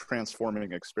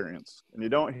transforming experience, and you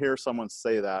don't hear someone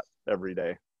say that every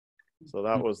day. So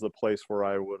that was the place where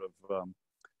I would have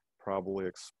probably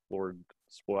explored.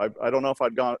 I don't know if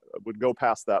would go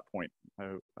past that point.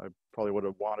 I probably would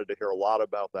have wanted to hear a lot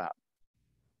about that.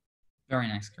 Very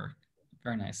nice, Kirk.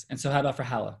 Very nice. And so how about for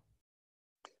Hala?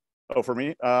 Oh, for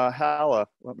me, Hala.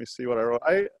 Let me see what I wrote.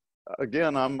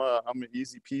 I'm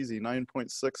easy peasy,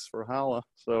 9.6 for Hala.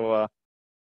 So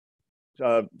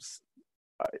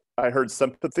I heard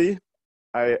sympathy.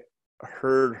 I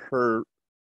heard her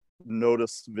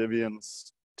notice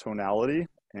Vivian's tonality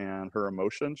and her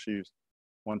emotion.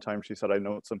 One time she said, I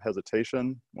noticed some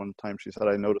hesitation. One time she said,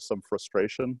 I noticed some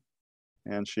frustration.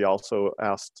 And she also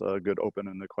asked good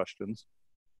open-ended questions.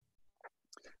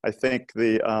 I think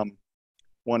the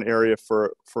one area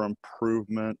for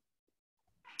improvement,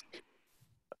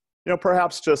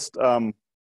 perhaps just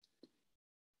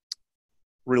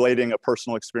relating a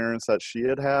personal experience that she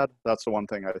had. That's the one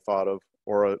thing I thought of,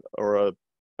 or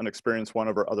an experience one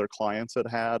of her other clients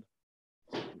had.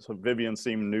 So Vivian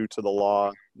seemed new to the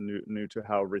law, new to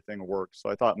how everything worked. So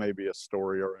I thought maybe a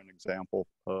story or an example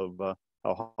of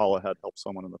how Hala had helped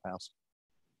someone in the past.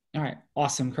 All right.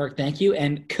 Awesome, Kirk. Thank you.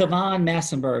 And Kavan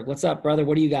Massenberg, what's up, brother?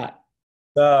 What do you got?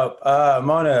 What's up?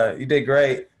 Mona, you did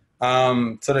great.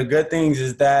 So the good things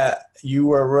is that you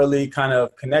were really kind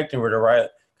of connecting with her, right?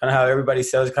 Kind of how everybody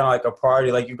says, kind of like a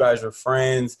party, like you guys were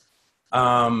friends.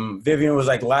 Vivian was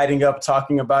like lighting up,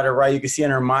 talking about it, right? You can see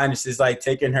in her mind, it's just like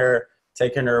taking her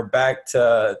back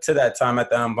to that time at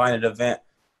the Unblinded event.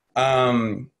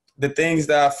 The things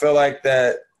that I feel like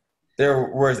that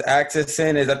there was access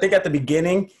in is, I think at the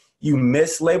beginning, you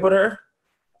mislabeled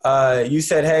her. You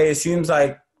said, hey, it seems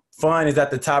like fun is at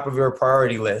the top of your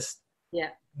priority list. Yeah.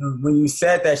 When you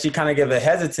said that, she kind of gave a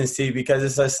hesitancy, because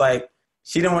it's just like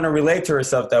she didn't want to relate to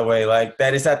herself that way, like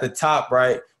that it's at the top,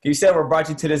 right? You said what brought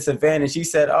you to this event, and she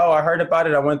said, oh, I heard about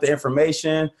it. I want the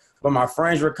information, but my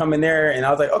friends were coming there, and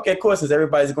I was like, okay, cool. Since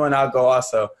everybody's going, I'll go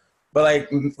also. But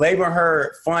like labeling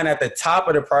her fun at the top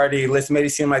of the priority list made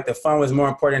it seem like the fun was more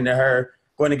important to her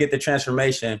going to get the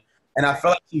transformation. And I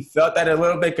felt like she felt that a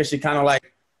little bit, because she kind of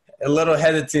like a little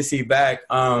hesitancy back.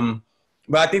 But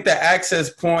I think the access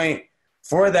point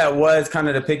for that was kind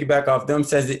of to piggyback off them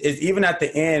says is even at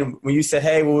the end when you said,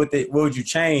 hey, what would you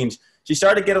change? She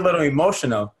started to get a little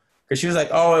emotional, because she was like,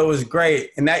 oh, it was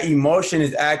great. And that emotion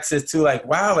is access to like,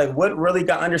 wow, like what really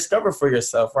got undiscovered for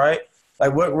yourself, right?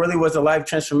 Like what really was a life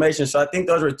transformation. So I think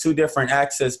those were two different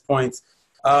access points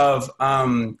of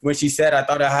when she said, I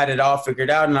thought I had it all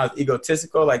figured out and I was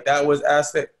egotistical, like that was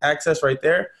access right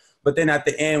there. But then at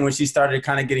the end, when she started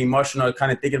kind of getting emotional,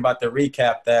 kind of thinking about the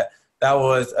recap, that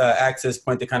was access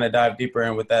point to kind of dive deeper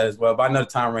in with that as well. But I know the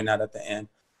time ran out at the end.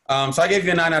 So I gave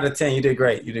you a 9 out of 10. You did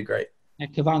great. You did great.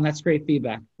 And Kevon, that's great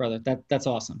feedback, brother. That's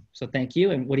awesome. So thank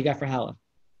you. And what do you got for Hala?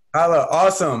 Hala,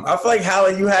 awesome. I feel like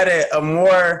Hala, you had a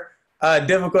more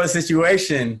difficult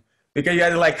situation because you had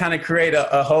to like kind of create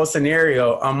a whole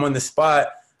scenario on the spot.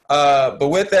 But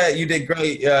with that, you did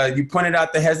great. You pointed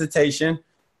out the hesitation,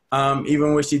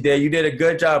 even what she did. You did a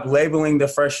good job labeling the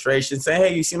frustration, saying,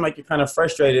 hey, you seem like you're kind of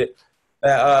frustrated.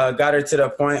 That got her to the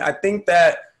point. I think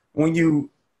that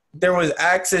there was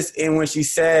access in when she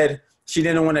said she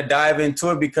didn't want to dive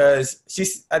into it because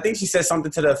I think she said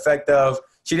something to the effect of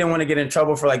she didn't want to get in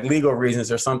trouble for like legal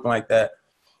reasons or something like that.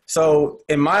 So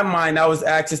in my mind, that was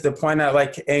access to point out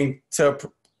like, and to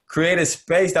create a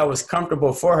space that was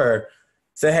comfortable for her.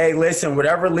 Say, hey, listen,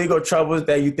 whatever legal troubles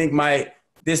that you think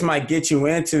this might get you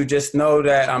into, just know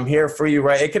that I'm here for you,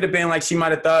 right? It could have been like she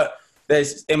might have thought that,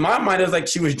 in my mind, it was like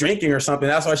she was drinking or something.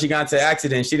 That's why she got into the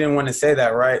accident. She didn't want to say that,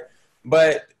 right?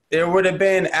 But there would have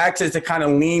been access to kind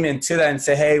of lean into that and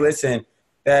say, hey, listen,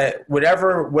 that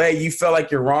whatever way you feel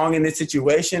like you're wrong in this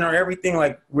situation or everything,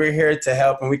 like we're here to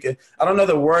help. And we could, I don't know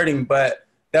the wording, but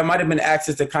that might have been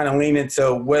access to kind of lean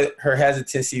into what her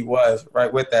hesitancy was,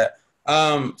 right, with that.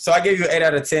 So I gave you 8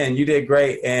 out of 10. You did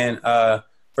great. And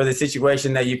for the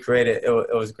situation that you created,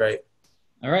 it was great.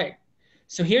 All right.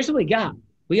 So here's what we got.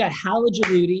 We got Hala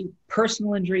Jaloudi,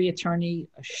 personal injury attorney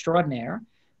extraordinaire,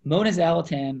 Mona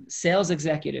Zalatan, sales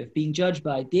executive, being judged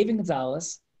by David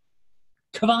Gonzalez,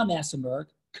 Kevon Massenberg,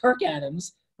 Kirk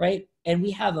Adams, right? And we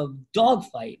have a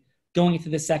dogfight going into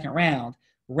the second round.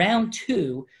 Round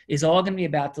 2 is all going to be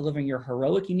about delivering your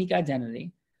heroic, unique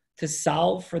identity to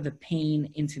solve for the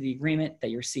pain into the agreement that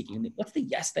you're seeking. What's the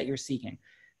yes that you're seeking?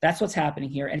 That's what's happening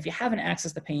here. And if you haven't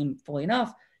accessed the pain fully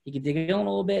enough, you can dig in a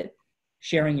little bit,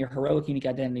 sharing your heroic, unique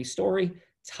identity story,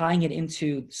 tying it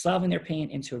into solving their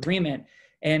pain into agreement.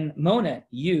 And Mona,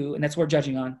 and that's what we're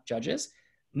judging on, judges.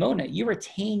 Mona, you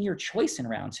retain your choice in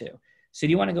round 2. So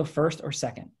do you want to go first or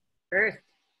second? First.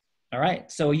 All right.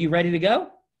 So are you ready to go?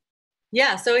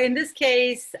 Yeah. So in this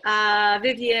case,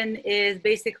 Vivian is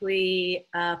basically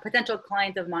a potential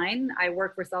client of mine. I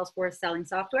work for Salesforce selling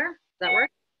software. Does that work?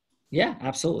 Yeah,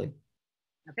 absolutely.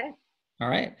 Okay. All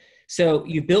right. So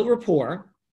you built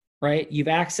rapport, right? You've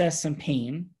accessed some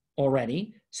pain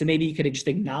already. So maybe you could just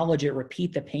acknowledge it,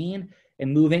 repeat the pain,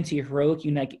 and move into your heroic,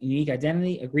 unique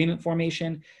identity, agreement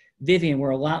formation. Vivian, we're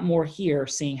a lot more here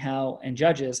seeing how, and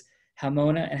judges, how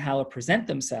Mona and Hala present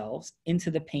themselves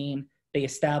into the pain they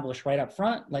establish right up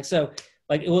front. Like, so,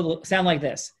 like, it will sound like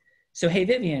this. So, hey,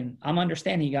 Vivian, I'm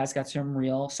understanding you guys got some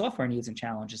real software needs and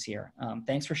challenges here.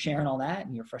 Thanks for sharing all that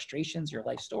and your frustrations, your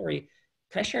life story.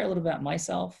 Can I share a little bit about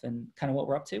myself and kind of what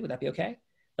we're up to? Would that be okay?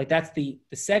 Like, that's the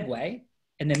segue.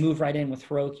 And then move right in with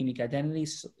heroic, unique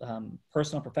identities,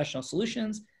 personal, professional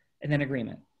solutions, and then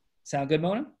agreement. Sound good,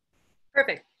 Mona?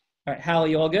 Perfect. All right, Hala,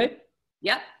 you all good?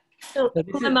 Yep. So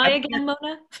who am I again,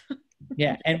 Mona?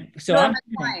 Yeah, and so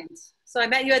So I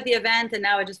met you at the event, and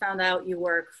now I just found out you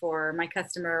work for my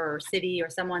customer or city or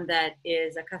someone that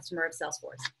is a customer of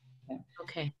Salesforce.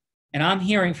 Okay. And I'm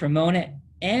hearing from Mona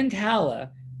and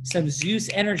Hala some Zeus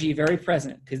energy very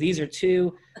present, because these are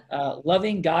two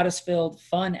loving, goddess-filled,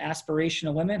 fun,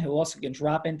 aspirational women who also can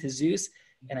drop into Zeus,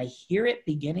 and I hear it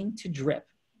beginning to drip.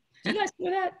 Do you guys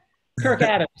hear that? Kirk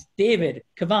Adams, David,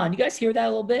 Kevon, you guys hear that a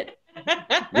little bit?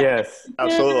 Yes,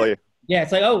 Absolutely. Yeah,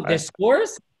 it's like, oh, there's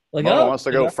scores? Like, Mona oh, wants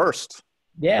to go first.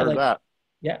 Yeah, Heard like that.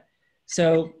 yeah.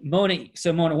 So Mona,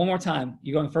 one more time.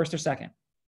 You going first or second?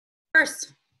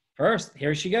 First. First.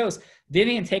 Here she goes.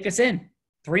 Vivian, take us in.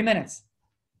 3 minutes.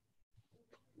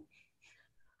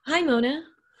 Hi, Mona.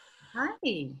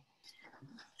 Hi.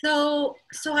 So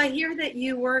I hear that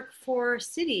you work for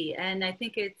Citi, and I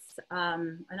think it's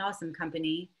an awesome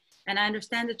company. And I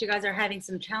understand that you guys are having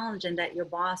some challenge and that your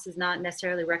boss is not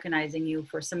necessarily recognizing you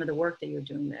for some of the work that you're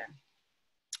doing there.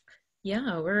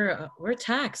 Yeah, we're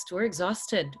taxed. We're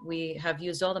exhausted. We have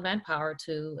used all the manpower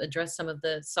to address some of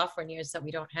the software needs that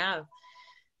we don't have.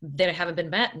 They haven't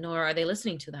been met, nor are they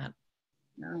listening to that.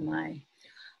 Oh my.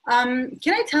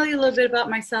 Can I tell you a little bit about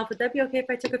myself? Would that be okay if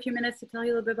I took a few minutes to tell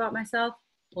you a little bit about myself?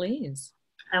 Please.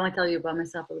 I want to tell you about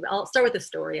myself a little bit. I'll start with a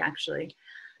story, actually.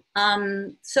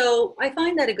 So I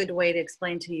find that a good way to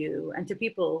explain to you and to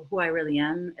people who I really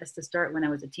am is to start when I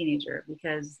was a teenager,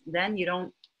 because then you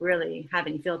don't really have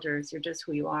any filters. You're just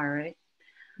who you are, right?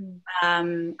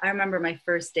 I remember my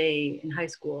first day in high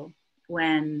school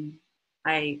when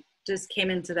I just came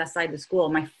into that side of the school,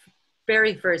 my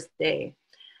very first day.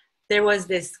 there was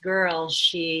this girl,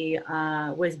 she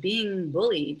was being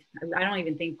bullied. I don't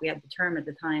even think we had the term at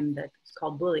the time that's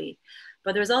called bully,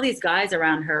 but there was all these guys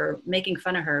around her making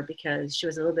fun of her because she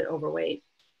was a little bit overweight.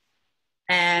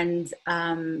 And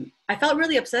I felt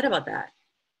really upset about that.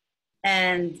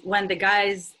 And when the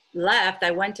guys left,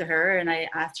 I went to her and I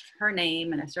asked her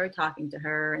name and I started talking to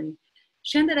her, and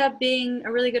she ended up being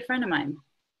a really good friend of mine.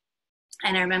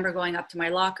 And I remember going up to my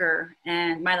locker,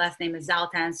 and my last name is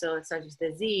Zalatan, so it starts with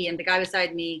a Z. And the guy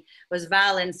beside me was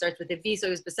Valen, starts with a V, so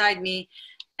he was beside me.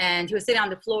 And he was sitting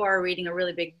on the floor reading a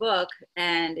really big book,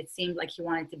 and it seemed like he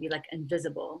wanted to be like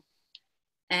invisible.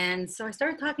 And so I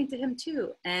started talking to him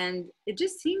too. And it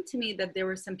just seemed to me that there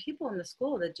were some people in the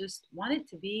school that just wanted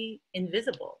to be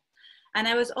invisible. And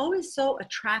I was always so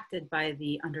attracted by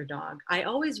the underdog. I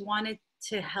always wanted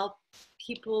to help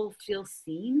people feel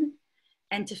seen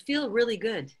and to feel really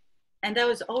good. And that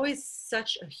was always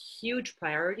such a huge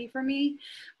priority for me.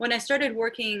 When I started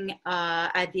working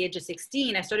at the age of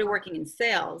 16, I started working in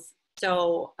sales.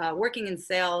 So working in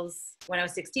sales, when I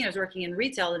was 16, I was working in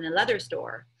retail in a leather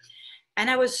store. And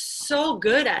I was so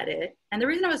good at it. And the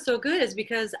reason I was so good is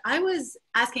because I was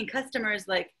asking customers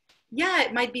like, yeah,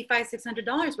 it might be $500,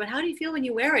 $600, but how do you feel when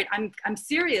you wear it? I'm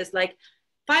serious, like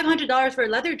 $500 for a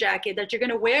leather jacket that you're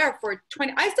gonna wear for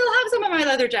 20, I still have some of my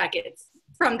leather jackets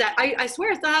from that. I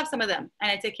swear I still have some of them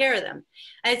and I take care of them.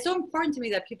 And it's so important to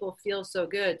me that people feel so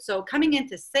good. So coming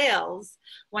into sales,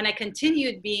 when I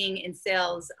continued being in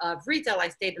sales of retail, I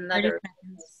stayed in leather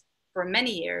for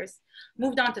many years,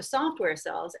 moved on to software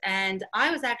sales. And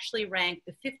I was actually ranked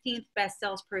the 15th best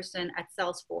salesperson at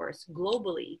Salesforce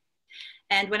globally.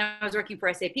 And when I was working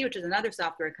for SAP, which is another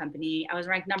software company, I was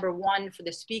ranked #1 for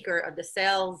the speaker of the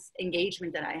sales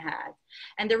engagement that I had.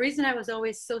 And the reason I was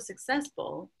always so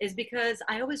successful is because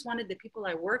I always wanted the people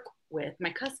I work with, my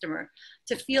customer,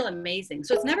 to feel amazing.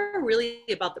 So it's never really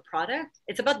about the product,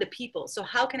 it's about the people. So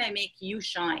how can I make you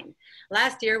shine?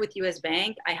 Last year with US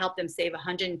Bank, I helped them save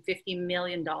 $150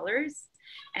 million.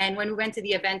 And when we went to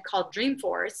the event called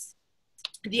Dreamforce,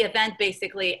 the event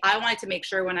basically, I wanted to make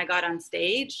sure when I got on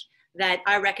stage that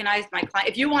I recognized my client.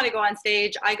 If you want to go on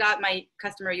stage, I got my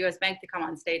customer US Bank to come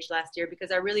on stage last year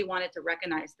because I really wanted to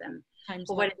recognize them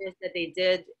for what it is that they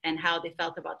did and how they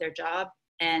felt about their job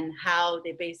and how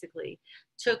they basically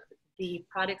took the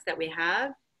products that we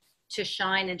have to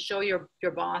shine and show your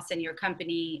boss and your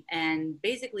company and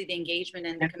basically the engagement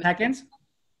and the commitment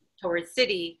towards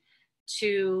City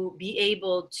to be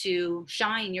able to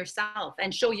shine yourself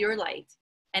and show your light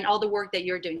and all the work that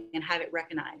you're doing and have it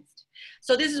recognized.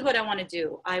 So this is what I want to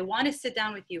do. I want to sit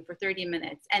down with you for 30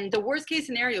 minutes. And the worst case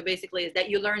scenario basically is that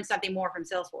you learn something more from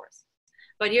Salesforce.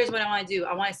 But here's what I want to do.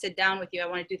 I want to sit down with you. I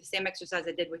want to do the same exercise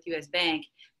I did with US Bank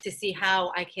to see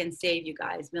how I can save you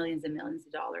guys millions and millions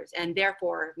of dollars and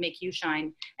therefore make you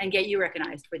shine and get you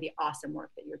recognized for the awesome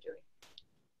work that you're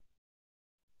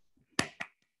doing.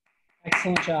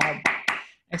 Excellent job.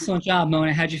 Excellent job,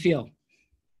 Mona. How'd you feel?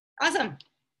 Awesome.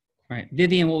 All right.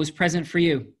 Vivian, what was present for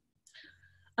you?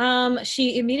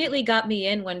 She immediately got me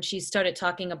in when she started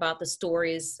talking about the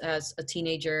stories as a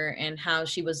teenager and how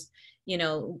she was, you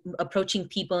know, approaching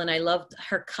people. And I loved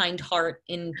her kind heart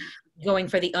in going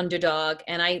for the underdog.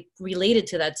 And I related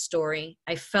to that story.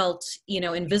 I felt, you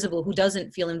know, invisible. Who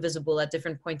doesn't feel invisible at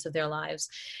different points of their lives?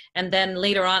 And then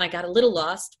later on, I got a little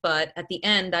lost, but at the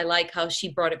end, I like how she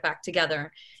brought it back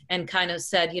together and kind of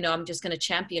said, you know, I'm just going to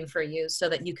champion for you so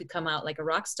that you could come out like a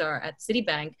rock star at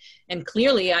Citibank. And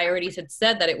clearly I already had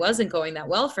said that it wasn't going that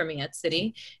well for me at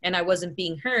Citi and I wasn't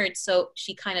being heard. So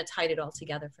she kind of tied it all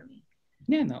together for me.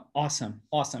 Yeah, no, awesome.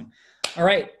 Awesome. All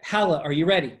right, Hala, are you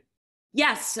ready?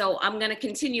 Yes, so I'm going to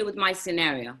continue with my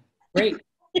scenario. Great.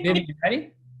 Vivian, you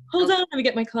ready? Hold on, let me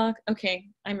get my clock. Okay,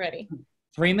 I'm ready.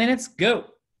 3 minutes, go.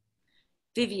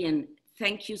 Vivian,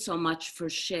 thank you so much for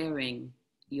sharing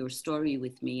your story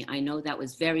with me. I know that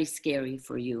was very scary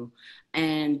for you.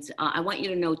 And I want you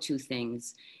to know 2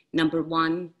 things. Number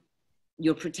 1,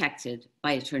 you're protected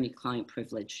by attorney-client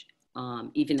privilege,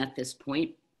 even at this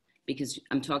point, because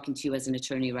I'm talking to you as an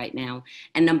attorney right now.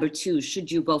 And number 2, should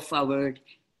you go forward,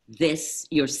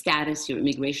 your status, your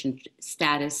immigration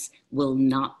status will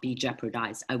not be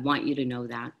jeopardized. I want you to know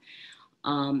that.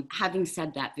 Having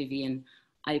said that, Vivian,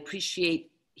 I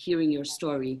appreciate hearing your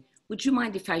story. Would you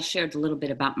mind if I shared a little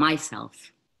bit about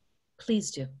myself? Please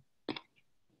do.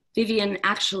 Vivian,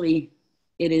 actually,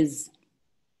 it is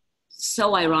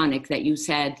so ironic that you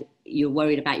said you're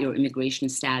worried about your immigration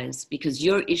status because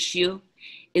your issue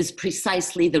is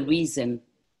precisely the reason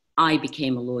I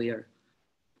became a lawyer.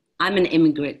 I'm an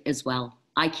immigrant as well.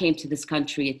 I came to this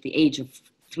country at the age of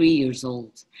 3 years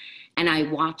old, and I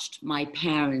watched my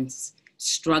parents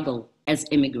struggle as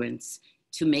immigrants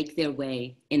to make their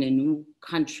way in a new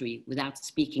country without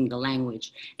speaking the language.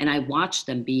 And I watched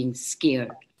them being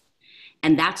scared.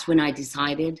 And that's when I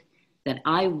decided that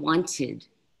I wanted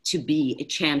to be a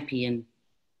champion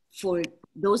for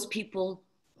those people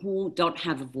who don't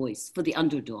have a voice, for the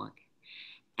underdog.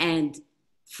 And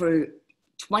for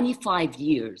 25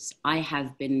 years, I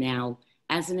have been now,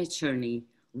 as an attorney,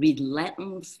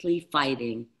 relentlessly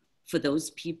fighting for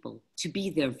those people to be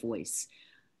their voice,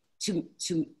 to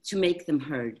make them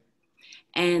heard.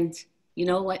 And you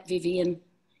know what, Vivian?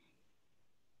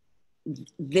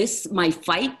 My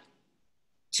fight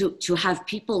to have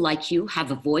people like you have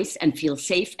a voice and feel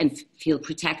safe and feel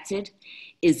protected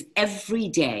is every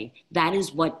day. That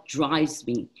is what drives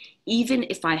me. Even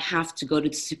if I have to go to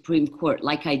the Supreme Court,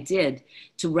 like I did,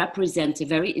 to represent a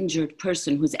very injured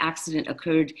person whose accident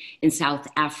occurred in South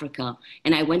Africa,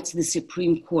 and I went to the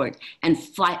Supreme Court and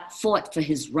fought for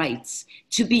his rights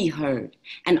to be heard,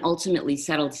 and ultimately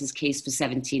settled his case for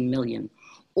 17 million.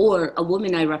 Or a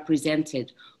woman I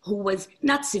represented who was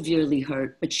not severely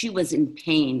hurt, but she was in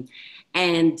pain,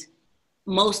 and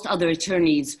most other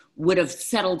attorneys would have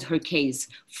settled her case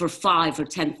for $5,000 or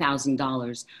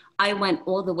 $10,000. I went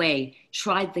all the way,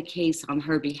 tried the case on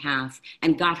her behalf,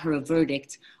 and got her a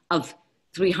verdict of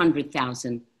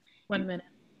 $300,000. 1 minute.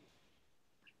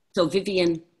 So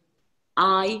Vivian,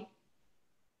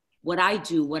 what I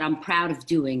do, what I'm proud of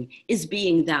doing, is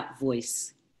being that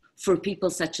voice for people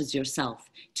such as yourself,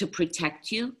 to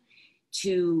protect you,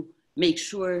 to make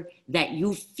sure that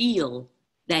you feel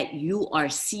that you are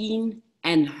seen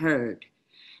and heard.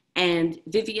 And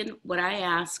Vivian, what I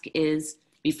ask is,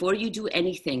 before you do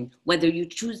anything, whether you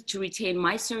choose to retain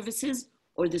my services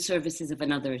or the services of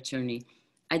another attorney,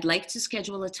 I'd like to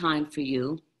schedule a time for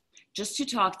you just to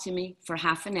talk to me for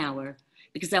half an hour,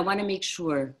 because I want to make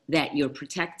sure that you're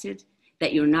protected,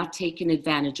 that you're not taken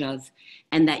advantage of,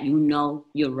 and that you know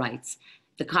your rights.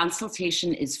 The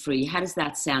consultation is free. How does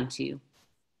that sound to you?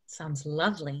 Sounds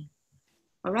lovely.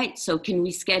 All right, so can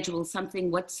we schedule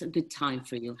something? What's a good time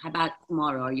for you? How about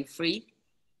tomorrow? Are you free?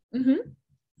 Mm-hmm.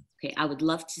 Okay, I would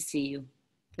love to see you.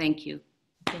 Thank you.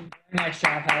 Very nice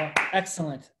job, Hala.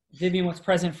 Excellent. Vivian, what's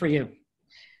present for you?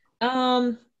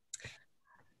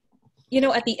 You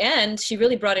know, at the end, she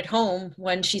really brought it home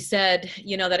when she said,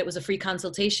 you know, that it was a free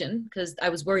consultation, because I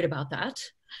was worried about that.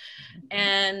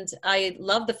 And I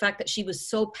love the fact that she was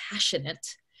so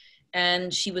passionate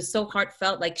and she was so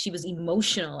heartfelt, like she was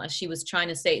emotional as she was trying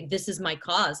to say, this is my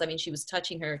cause. I mean, she was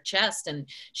touching her chest and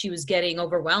she was getting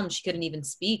overwhelmed. She couldn't even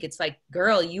speak. It's like,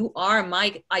 girl, you are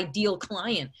my ideal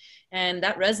client. And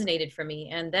that resonated for me.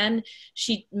 And then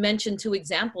she mentioned 2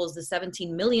 examples, the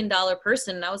 $17 million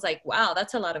person. And I was like, wow,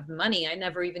 that's a lot of money. I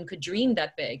never even could dream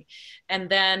that big. And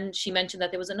then she mentioned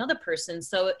that there was another person.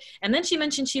 So, and then she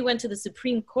mentioned she went to the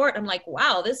Supreme Court. I'm like,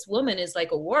 wow, this woman is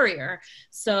like a warrior.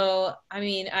 So, I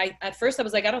mean, at first I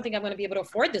was like, I don't think I'm going to be able to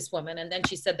afford this woman. And then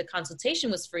she said the consultation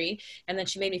was free. And then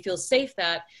she made me feel safe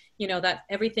that, you know, that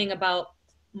everything about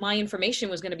my information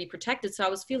was going to be protected. So I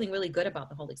was feeling really good about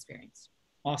the whole experience.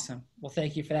 Awesome. Well,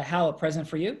 thank you for that. Hala, present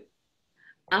for you?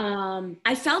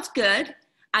 I felt good.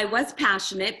 I was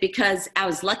passionate because I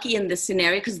was lucky in this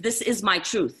scenario, because this is my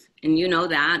truth. And you know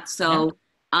that. So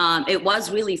it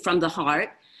was really from the heart.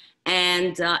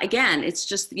 And again, it's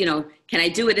just, you know, can I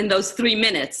do it in those 3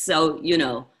 minutes? So, you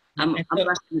know, I'm by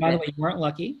the way, you weren't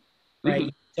lucky,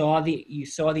 right? Mm-hmm. You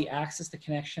saw the access, the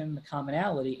connection, the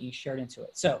commonality, and you shared into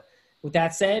it. So with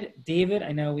that said, David,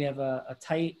 I know we have a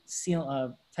tight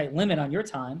limit on your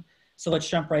time. So let's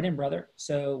jump right in, brother.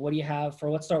 So what do you have for,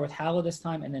 let's start with Hala this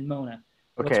time and then Mona.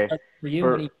 Okay. For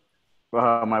you,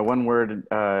 my 1 word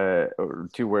or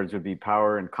 2 words would be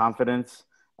power and confidence.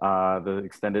 The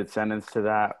extended sentence to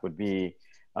that would be,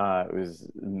 it was,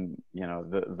 you know,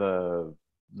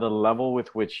 the level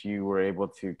with which you were able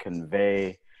to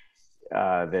convey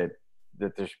that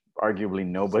there's arguably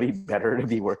nobody better to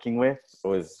be working with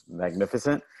was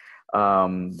magnificent.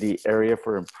 The area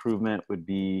for improvement would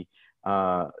be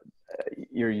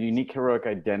your unique heroic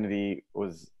identity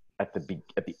was at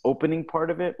the opening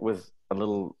part of it was a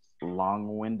little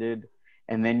long-winded,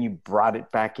 and then you brought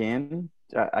it back in.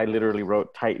 I literally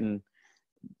wrote Titan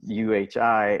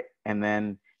UHI, and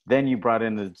then you brought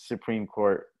in the Supreme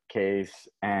Court case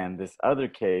and this other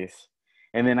case,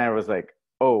 and then I was like,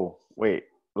 oh wait,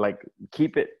 like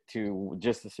keep it to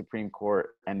just the Supreme Court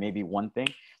and maybe one thing,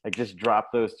 like just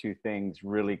drop those 2 things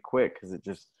really quick, because it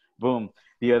just boom.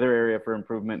 The other area for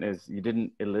improvement is you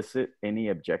didn't elicit any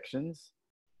objections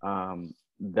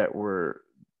that were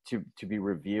to be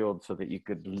revealed so that you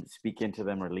could speak into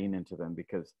them or lean into them,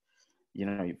 because you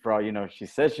know, for all you know, she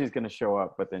says she's going to show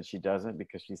up, but then she doesn't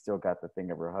because she's still got the thing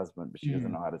of her husband, but she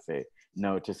doesn't know how to say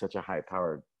no to such a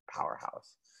high-powered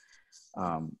powerhouse.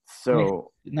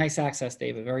 So nice access,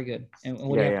 David. Very good. And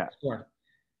what do you have for?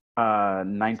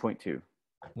 9.2.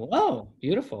 Whoa,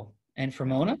 beautiful. And for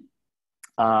Mona?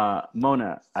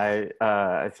 Mona,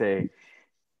 I say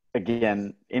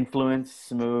again, influence,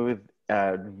 smooth,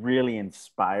 really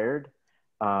inspired.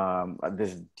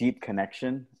 This deep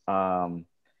connection.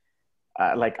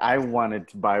 Like I wanted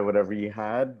to buy whatever you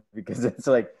had because it's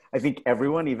like I think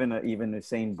everyone, even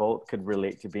Usain Bolt, could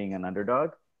relate to being an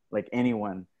underdog. Like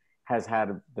anyone has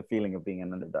had the feeling of being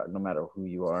an underdog, no matter who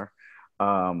you are.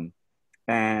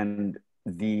 And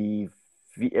the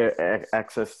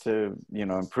access to, you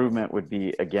know, improvement would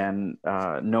be, again,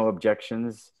 no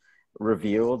objections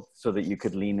revealed so that you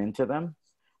could lean into them.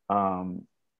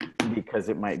 Because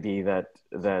it might be that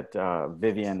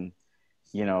Vivian,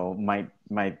 you know,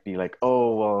 might be like,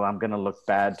 oh, well, I'm going to look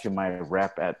bad to my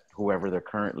rep at whoever they're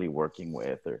currently working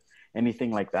with or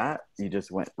anything like that. You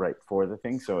just went right for the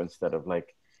thing. So instead of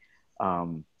like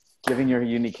giving your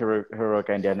unique heroic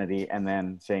identity and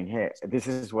then saying, hey, this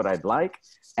is what I'd like,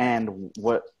 and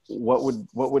what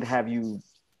would have you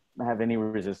have any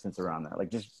resistance around that?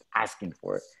 Like just asking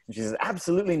for it. And she says,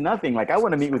 absolutely nothing. Like, I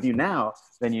want to meet with you now.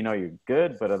 Then you know you're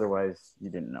good, but otherwise you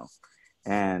didn't know.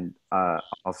 And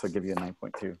also give you a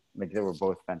 9.2. Like, they were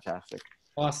both fantastic.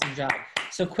 Awesome job.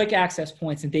 So quick access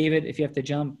points. And David, if you have to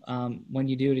jump when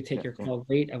you do to take your call,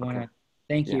 great. I want to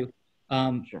thank you.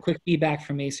 Sure. Quick feedback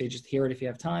from me, so you just hear it if you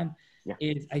have time.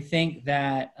 Is I think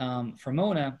that for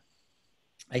Mona,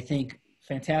 I think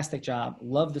fantastic job.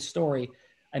 Love the story.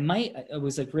 I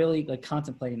was like really like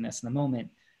contemplating this in the moment.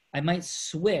 I might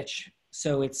switch.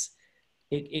 So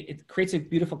it creates a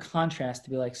beautiful contrast to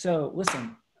be like, so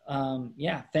listen,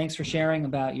 thanks for sharing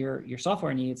about your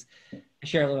software needs. I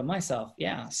share a little bit of myself.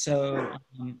 Yeah. So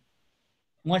I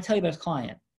want to tell you about this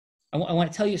client. I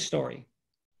want to tell you a story.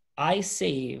 I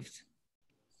saved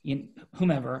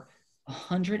whomever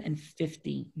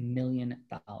 $150 million.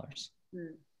 That's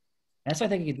what I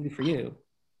think I could do for you.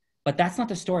 But that's not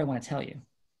the story I want to tell you.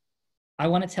 I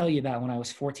want to tell you about when I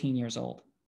was 14 years old.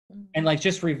 And like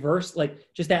just reverse,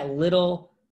 like just that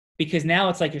little, because now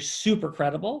it's like you're super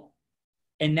credible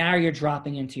and now you're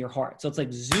dropping into your heart. So it's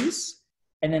like Zeus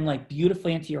and then like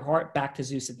beautifully into your heart, back to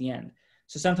Zeus at the end.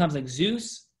 So sometimes like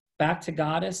Zeus, back to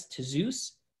goddess to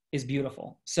Zeus is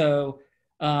beautiful. So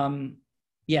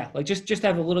like just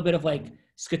have a little bit of like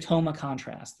scotoma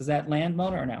contrast. Does that land,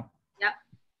 Mona, or no? Yep.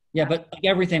 Yeah, but like,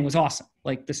 everything was awesome.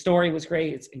 Like the story was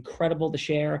great. It's incredible to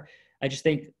share. I just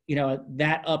think, you know,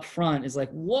 that up front is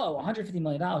like, whoa, $150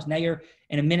 million. Now you're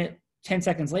in a minute, 10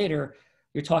 seconds later,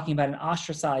 you're talking about an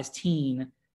ostracized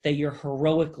teen that you're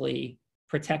heroically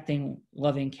protecting,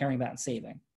 loving, caring about, and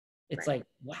saving. It's like,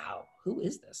 wow, who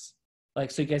is this? Like,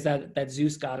 so you guys, that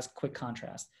Zeus goddess quick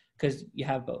contrast, because you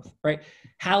have both, right?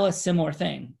 Hala, similar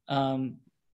thing. I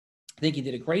think you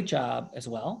did a great job as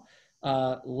well.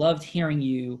 Loved hearing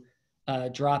you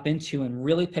drop into and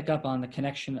really pick up on the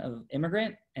connection of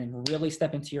immigrant and really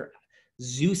step into your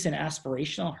Zeus and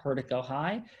aspirational, heard it go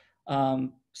high.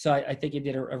 So I think you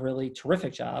did a really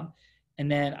terrific job. And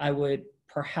then I would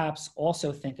perhaps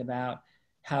also think about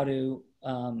how to,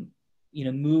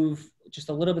 move just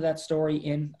a little bit of that story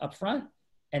in up front.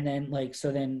 And then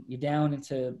so then you're down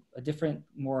into a different,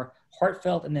 more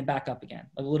heartfelt, and then back up again,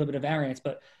 a little bit of variance,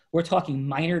 but we're talking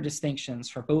minor distinctions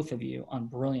for both of you on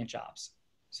brilliant jobs.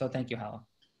 So thank you, Hala.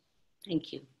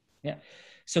 Thank you. Yeah.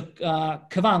 So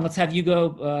Kavan, let's have you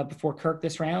go before Kirk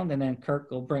this round, and then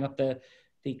Kirk will bring up the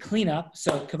cleanup.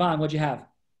 So Kavan, what'd you have?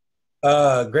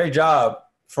 Great job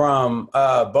from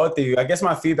both of you. I guess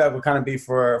my feedback would kind of be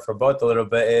for both a little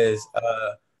bit is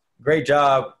great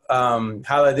job.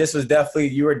 Hala,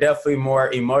 you were definitely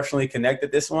more emotionally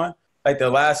connected this one. Like the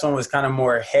last one was kind of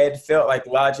more head felt, like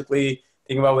logically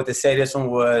thinking about what to say. This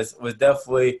one was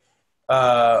definitely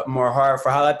more hard for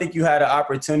Hala. I think you had an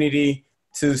opportunity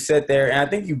to sit there, and I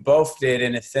think you both did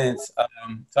in a sense.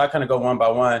 So I kind of go one by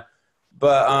one.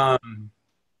 But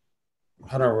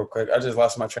hold on real quick. I just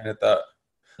lost my train of thought.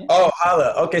 Oh,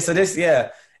 Hala. Okay, so is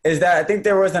that I think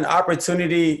there was an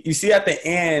opportunity. You see at the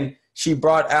end, she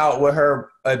brought out what her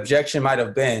objection might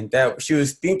have been, that she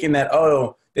was thinking that,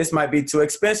 oh, this might be too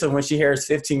expensive when she hears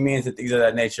 15 minutes and things of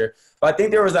that nature. But I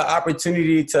think there was an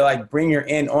opportunity to like bring her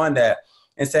in on that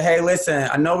and say, hey, listen,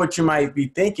 I know what you might be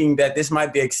thinking, that this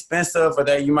might be expensive or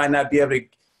that you might not be able to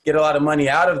get a lot of money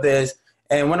out of this.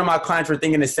 And one of my clients were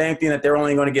thinking the same thing, that they're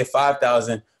only going to get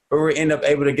 $5,000, but we end up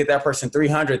able to get that person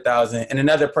 $300,000 and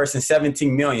another person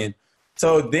 $17 million.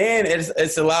 So then it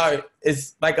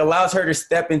allows her to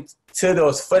step in, to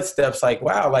those footsteps. Like,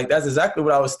 wow, like that's exactly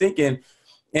what I was thinking.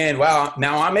 And wow,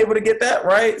 now I'm able to get that,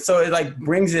 right? So it like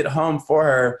brings it home for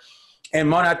her. And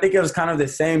Mona, I think it was kind of the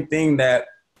same thing that,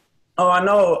 oh, I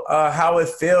know how it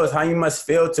feels, how you must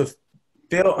feel to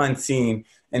feel unseen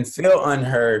and feel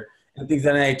unheard and things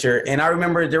of that nature. And I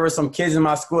remember there were some kids in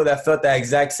my school that felt that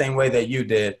exact same way that you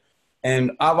did.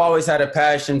 And I've always had a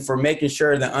passion for making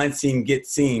sure the unseen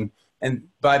gets seen, and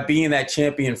by being that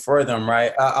champion for them,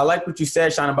 right? I like what you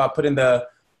said, Sean, about putting the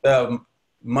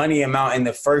money amount in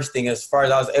the first thing, as far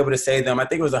as I was able to save them. I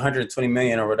think it was 120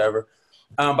 million or whatever.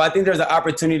 But I think there's an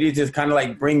opportunity to kind of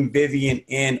like bring Vivian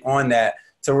in on that,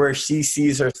 to where she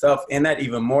sees herself in that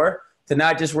even more, to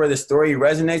not just where the story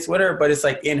resonates with her, but it's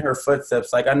like in her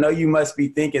footsteps. Like, I know you must be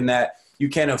thinking that you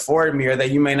can't afford me, or that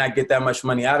you may not get that much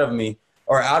money out of me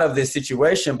or out of this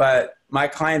situation. But my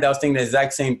client that was thinking the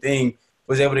exact same thing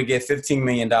was able to get $15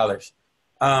 million.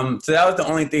 So that was the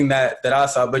only thing that I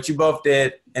saw, but you both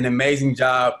did an amazing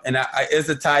job. And it's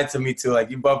a tie to me too. Like,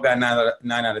 you both got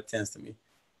 9 out of 10s to me.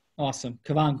 Awesome.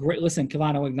 Kavan, great. Listen,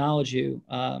 Kavan, I'll acknowledge you,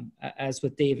 as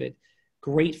with David,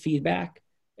 great feedback.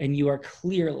 And you are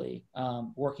clearly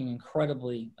working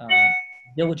incredibly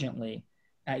diligently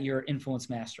at your influence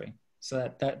mastery. So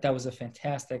that was a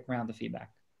fantastic round of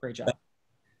feedback. Great job.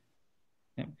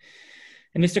 Yeah.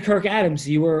 And Mr. Kirk Adams,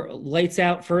 you were lights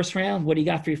out first round. What do you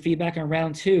got for your feedback on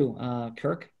round 2,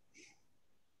 Kirk?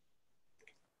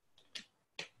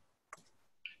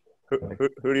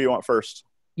 Who do you want first?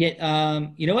 Yeah,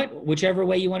 you know what? Whichever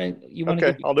way you want to.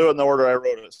 Okay, I'll do it in the order I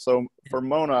wrote it. So for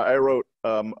Mona, I wrote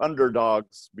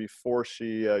underdogs before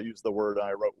she used the word.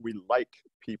 I wrote, we like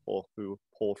people who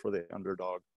pull for the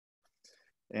underdog.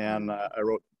 And I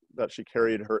wrote that she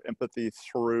carried her empathy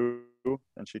through,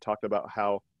 and she talked about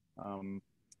how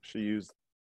she used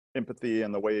empathy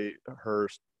and the way her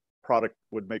product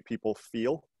would make people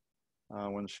feel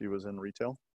when she was in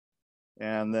retail.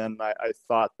 And then I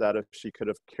thought that if she could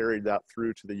have carried that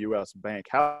through to the U.S. bank,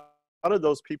 how did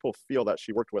those people feel that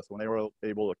she worked with when they were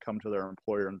able to come to their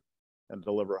employer and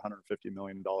deliver $150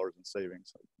 million in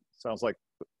savings? It sounds like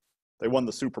they won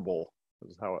the Super Bowl,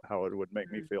 is how it would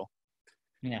make me feel.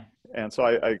 Yeah. And so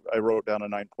I wrote down a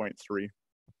 9.3.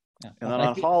 Yeah. And then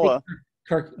on Hala.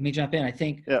 Kirk, let me jump in. I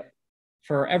think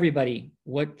for everybody,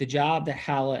 what the job that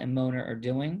Hala and Mona are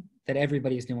doing, that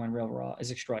everybody's doing real raw, is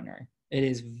extraordinary. It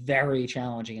is very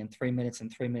challenging in 3 minutes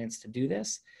to do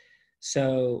this.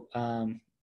 So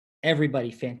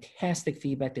everybody, fantastic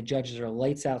feedback. The judges are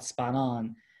lights out, spot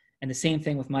on. And the same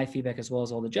thing with my feedback, as well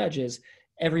as all the judges.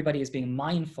 Everybody is being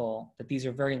mindful that these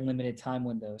are very limited time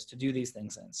windows to do these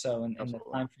things in. So in the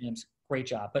time frames, great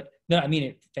job. But no, I mean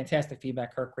it. Fantastic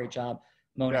feedback, Kirk. Great job,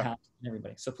 Mona, Hala, and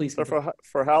everybody. So please. So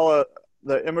for Hala,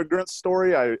 the immigrant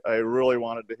story, I really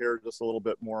wanted to hear just a little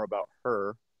bit more about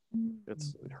her.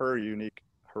 It's her unique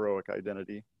heroic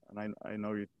identity, and I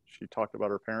know she talked about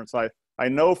her parents. I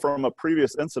know from a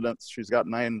previous incident she's got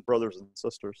 9 brothers and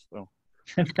sisters, so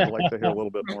I'd like to hear a little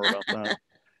bit more about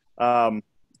that.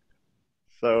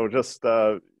 So just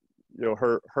her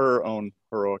own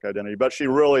heroic identity, but she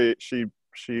really she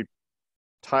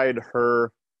tied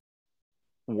her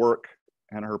work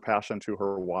and her passion to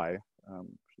her why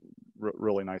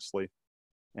really nicely,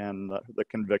 and the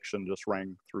conviction just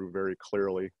rang through very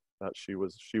clearly that she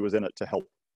was in it to help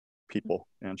people,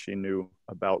 and she knew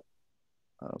about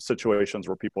situations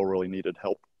where people really needed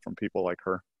help from people like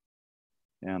her,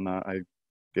 and I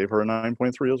gave her a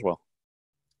 9.3 as well.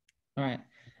 All right,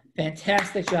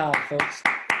 fantastic job, folks.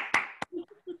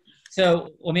 So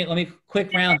let me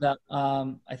quick round up.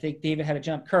 I think David had a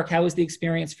jump. Kirk, how was the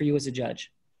experience for you as a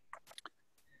judge?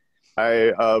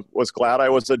 I was glad I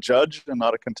was a judge and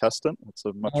not a contestant. It's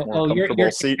a much more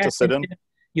comfortable seat to sit in.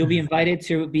 You'll be invited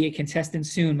to be a contestant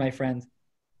soon, my friend.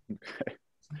 Okay.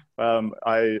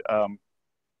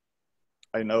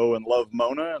 I know and love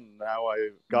Mona, and now I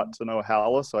got to know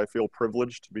Hala, so I feel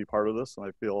privileged to be part of this, and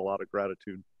I feel a lot of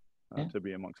gratitude to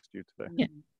be amongst you today. Yeah.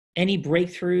 Any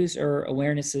breakthroughs or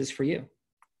awarenesses for you?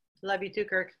 Love you too,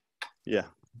 Kirk. Yeah.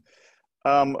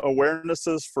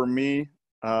 Awarenesses for me,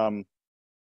 I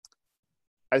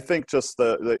think just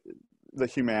the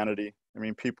humanity. I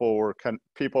mean, people were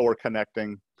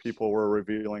connecting, people were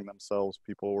revealing themselves,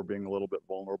 people were being a little bit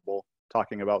vulnerable,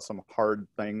 talking about some hard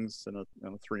things in a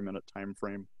 3-minute time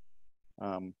frame.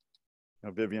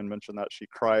 Vivian mentioned that she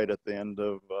cried at the end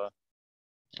of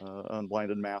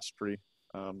Unblinded Mastery.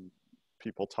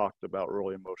 People talked about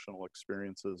really emotional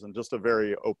experiences in just a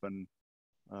very open,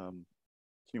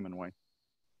 human way.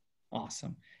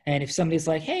 Awesome. And if somebody's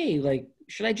like, hey, like,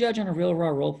 should I judge on a real raw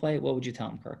role play? What would you tell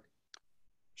them, Kirk?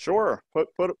 Sure.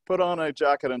 Put on a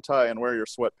jacket and tie and wear your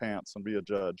sweatpants and be a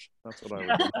judge. That's what I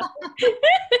would do.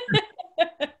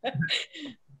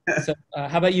 So,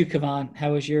 how about you, Kavan?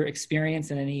 How was your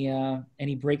experience and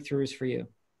any breakthroughs for you?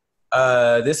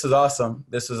 This was awesome.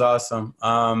 This was awesome.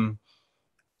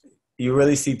 You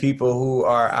really see people who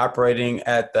are operating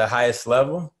at the highest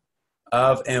level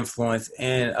of influence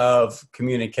and of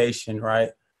communication,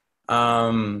 right?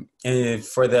 And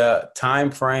for the time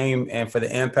frame and for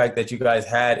the impact that you guys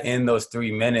had in those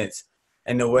 3 minutes,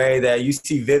 and the way that you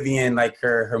see Vivian, like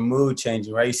her mood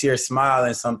changing, right? You see her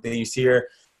smiling something, you see her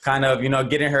kind of,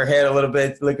 getting her head a little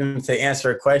bit, looking to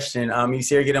answer a question. You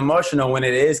see her get emotional when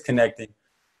it is connecting.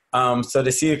 So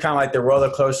to see kind of like the roller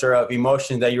coaster of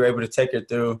emotions that you were able to take her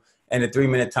through in a 3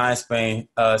 minute time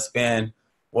span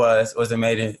was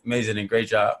amazing and great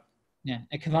job. Yeah.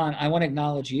 And Kavan, I want to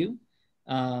acknowledge you.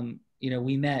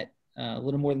 We met a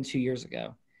little more than 2 years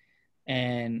ago,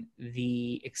 and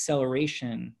the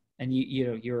acceleration, and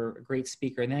you're a great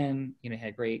speaker then,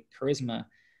 had great charisma.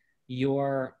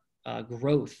 Your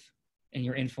growth and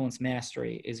your influence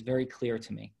mastery is very clear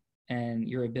to me, and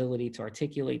your ability to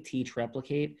articulate, teach,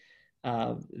 replicate,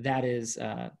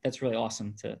 that's really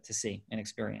awesome to see and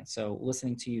experience. So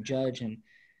listening to you judge, and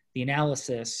the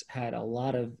analysis had a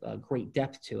lot of great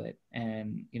depth to it,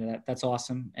 and that's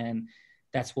awesome, and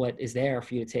that's what is there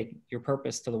for you to take your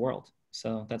purpose to the world.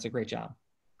 So that's a great job.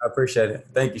 I appreciate it.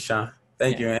 Thank you, Sean.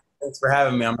 Thank you, man. Thanks for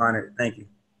having me. I'm honored. Thank you.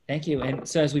 Thank you. And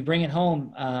so as we bring it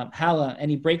home, Hala,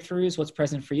 any breakthroughs? What's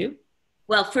present for you?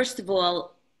 Well, first of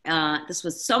all, this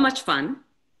was so much fun.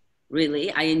 Really,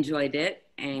 I enjoyed it.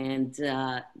 And,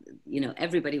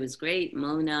 everybody was great.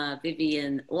 Mona,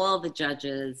 Vivian, all the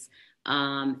judges.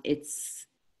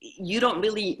 You don't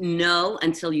really know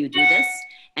until you do this,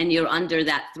 and you're under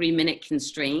that 3 minute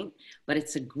constraint, but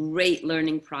it's a great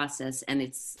learning process, and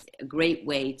it's a great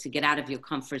way to get out of your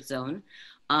comfort zone.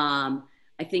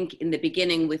 I think in the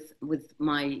beginning with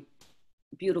my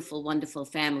beautiful, wonderful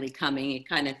family coming, it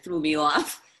kind of threw me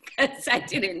off because I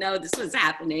didn't know this was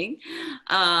happening.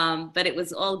 But it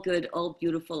was all good, all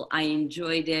beautiful. I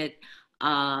enjoyed it.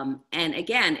 And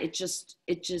again, it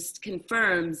just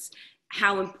confirms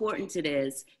how important it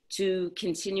is to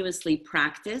continuously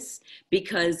practice,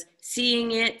 because seeing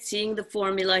the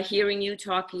formula, hearing you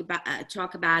talk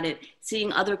about it,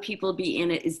 seeing other people be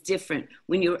in it is different.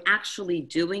 When you're actually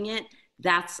doing it,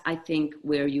 that's, I think,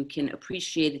 where you can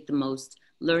appreciate it the most,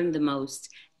 learn the most,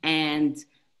 and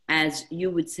as you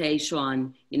would say,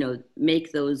 Sean,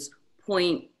 make those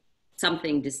point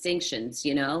something distinctions,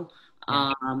 Yeah.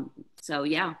 So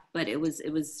yeah, but it was,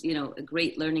 a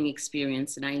great learning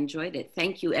experience, and I enjoyed it.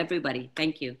 Thank you, everybody.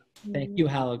 Thank you. Thank you,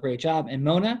 Hala. Great job. And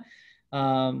Mona,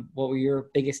 what were your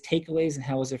biggest takeaways, and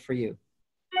how was it for you?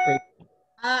 Great.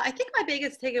 I think my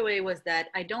biggest takeaway was that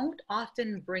I don't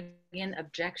often bring in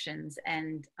objections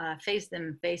and face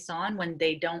them face on when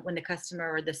the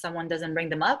customer or someone doesn't bring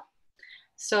them up.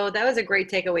 So that was a great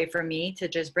takeaway for me, to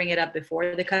just bring it up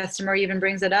before the customer even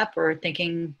brings it up, or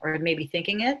maybe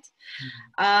thinking it.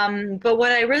 But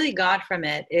what I really got from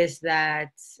it is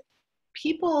that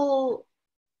people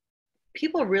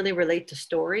really relate to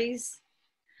stories,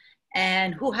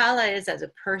 and who Hala is as a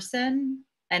person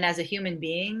and as a human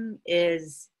being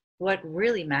is what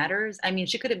really matters. I mean,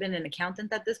 she could have been an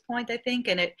accountant at this point, I think,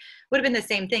 and it would have been the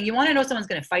same thing. You want to know someone's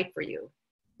going to fight for you.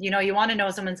 You want to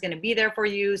know someone's going to be there for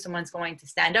you, someone's going to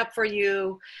stand up for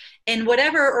you in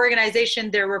whatever organization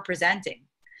they're representing.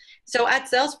 So at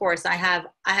Salesforce, I have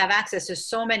access to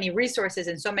so many resources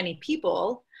and so many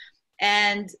people,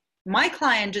 and my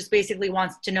client just basically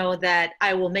wants to know that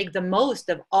I will make the most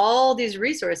of all these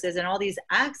resources and all these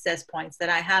access points that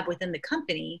I have within the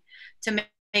company to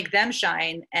make them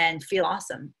shine and feel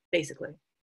awesome, basically.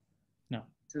 No,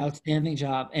 outstanding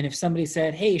job. And if somebody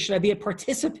said, hey, should I be a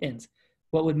participant?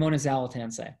 What would Mona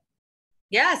Zalatan say?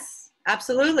 Yes,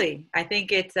 absolutely. I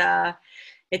think it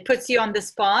puts you on the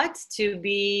spot to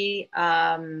be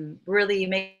really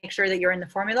make sure that you're in the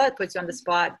formula. It puts you on the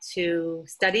spot to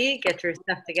study, get your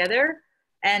stuff together,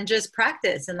 and just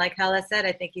practice. And like Hala said,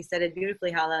 I think you said it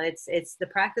beautifully, Hala. It's the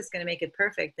practice going to make it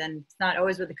perfect. And it's not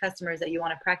always with the customers that you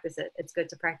want to practice it. It's good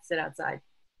to practice it outside.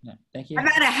 Yeah, thank you. I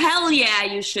got a hell yeah,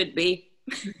 you should be.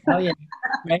 Oh yeah,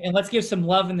 right. And let's give some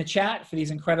love in the chat for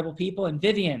these incredible people. And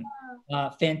Vivian,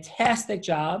 fantastic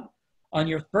job on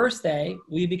your first day.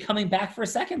 Will you be coming back for a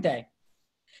second day?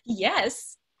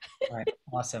 Yes. All right,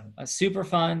 awesome. Super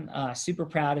fun, super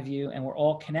proud of you. And we're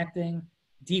all connecting,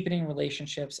 deepening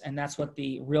relationships. And that's what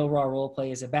the Real Raw Role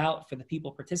Play is about for the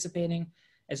people participating,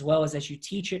 as well as you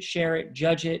teach it, share it,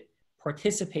 judge it,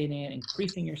 participating in it,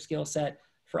 increasing your skill set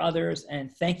for others.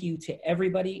 And thank you to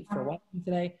everybody for watching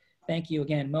today. Thank you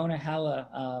again, Mona,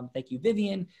 Hala. Thank you,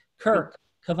 Vivian, Kirk,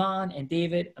 Kavan, and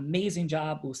David. Amazing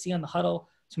job. We'll see you on the huddle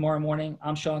tomorrow morning.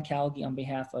 I'm Sean Callagy on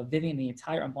behalf of Vivian and the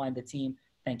entire Unblinded team.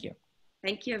 Thank you.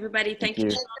 Thank you, everybody. Thank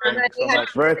you. Thanks so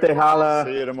much. Birthday, Hala.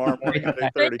 See you tomorrow morning at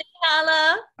 8:30. Birthday,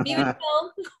 Hala.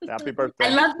 Beautiful. Happy birthday. I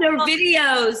love your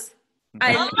videos.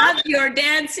 I love your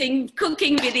dancing,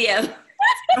 cooking video.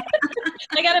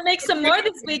 I got to make some more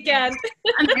this weekend.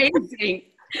 Amazing.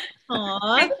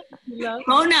 Aww.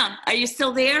 Mona, are you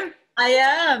still there? I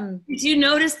am. Did you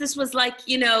notice this was like,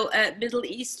 you know, a Middle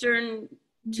Eastern?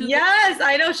 Yes,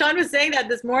 I know. Sean was saying that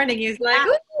this morning. He's like,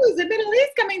 ooh, the Middle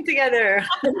East coming together.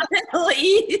 Middle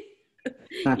East.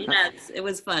 Yes, it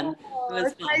was fun. It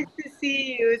was It's fun. nice to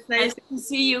see you. It's nice to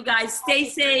see you guys. Stay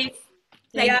safe.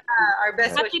 Yeah, our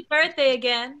best wishes. Happy birthday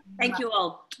again. Thank you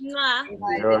all. Mwah.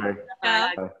 Enjoy.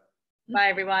 Bye,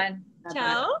 everyone.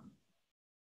 Ciao.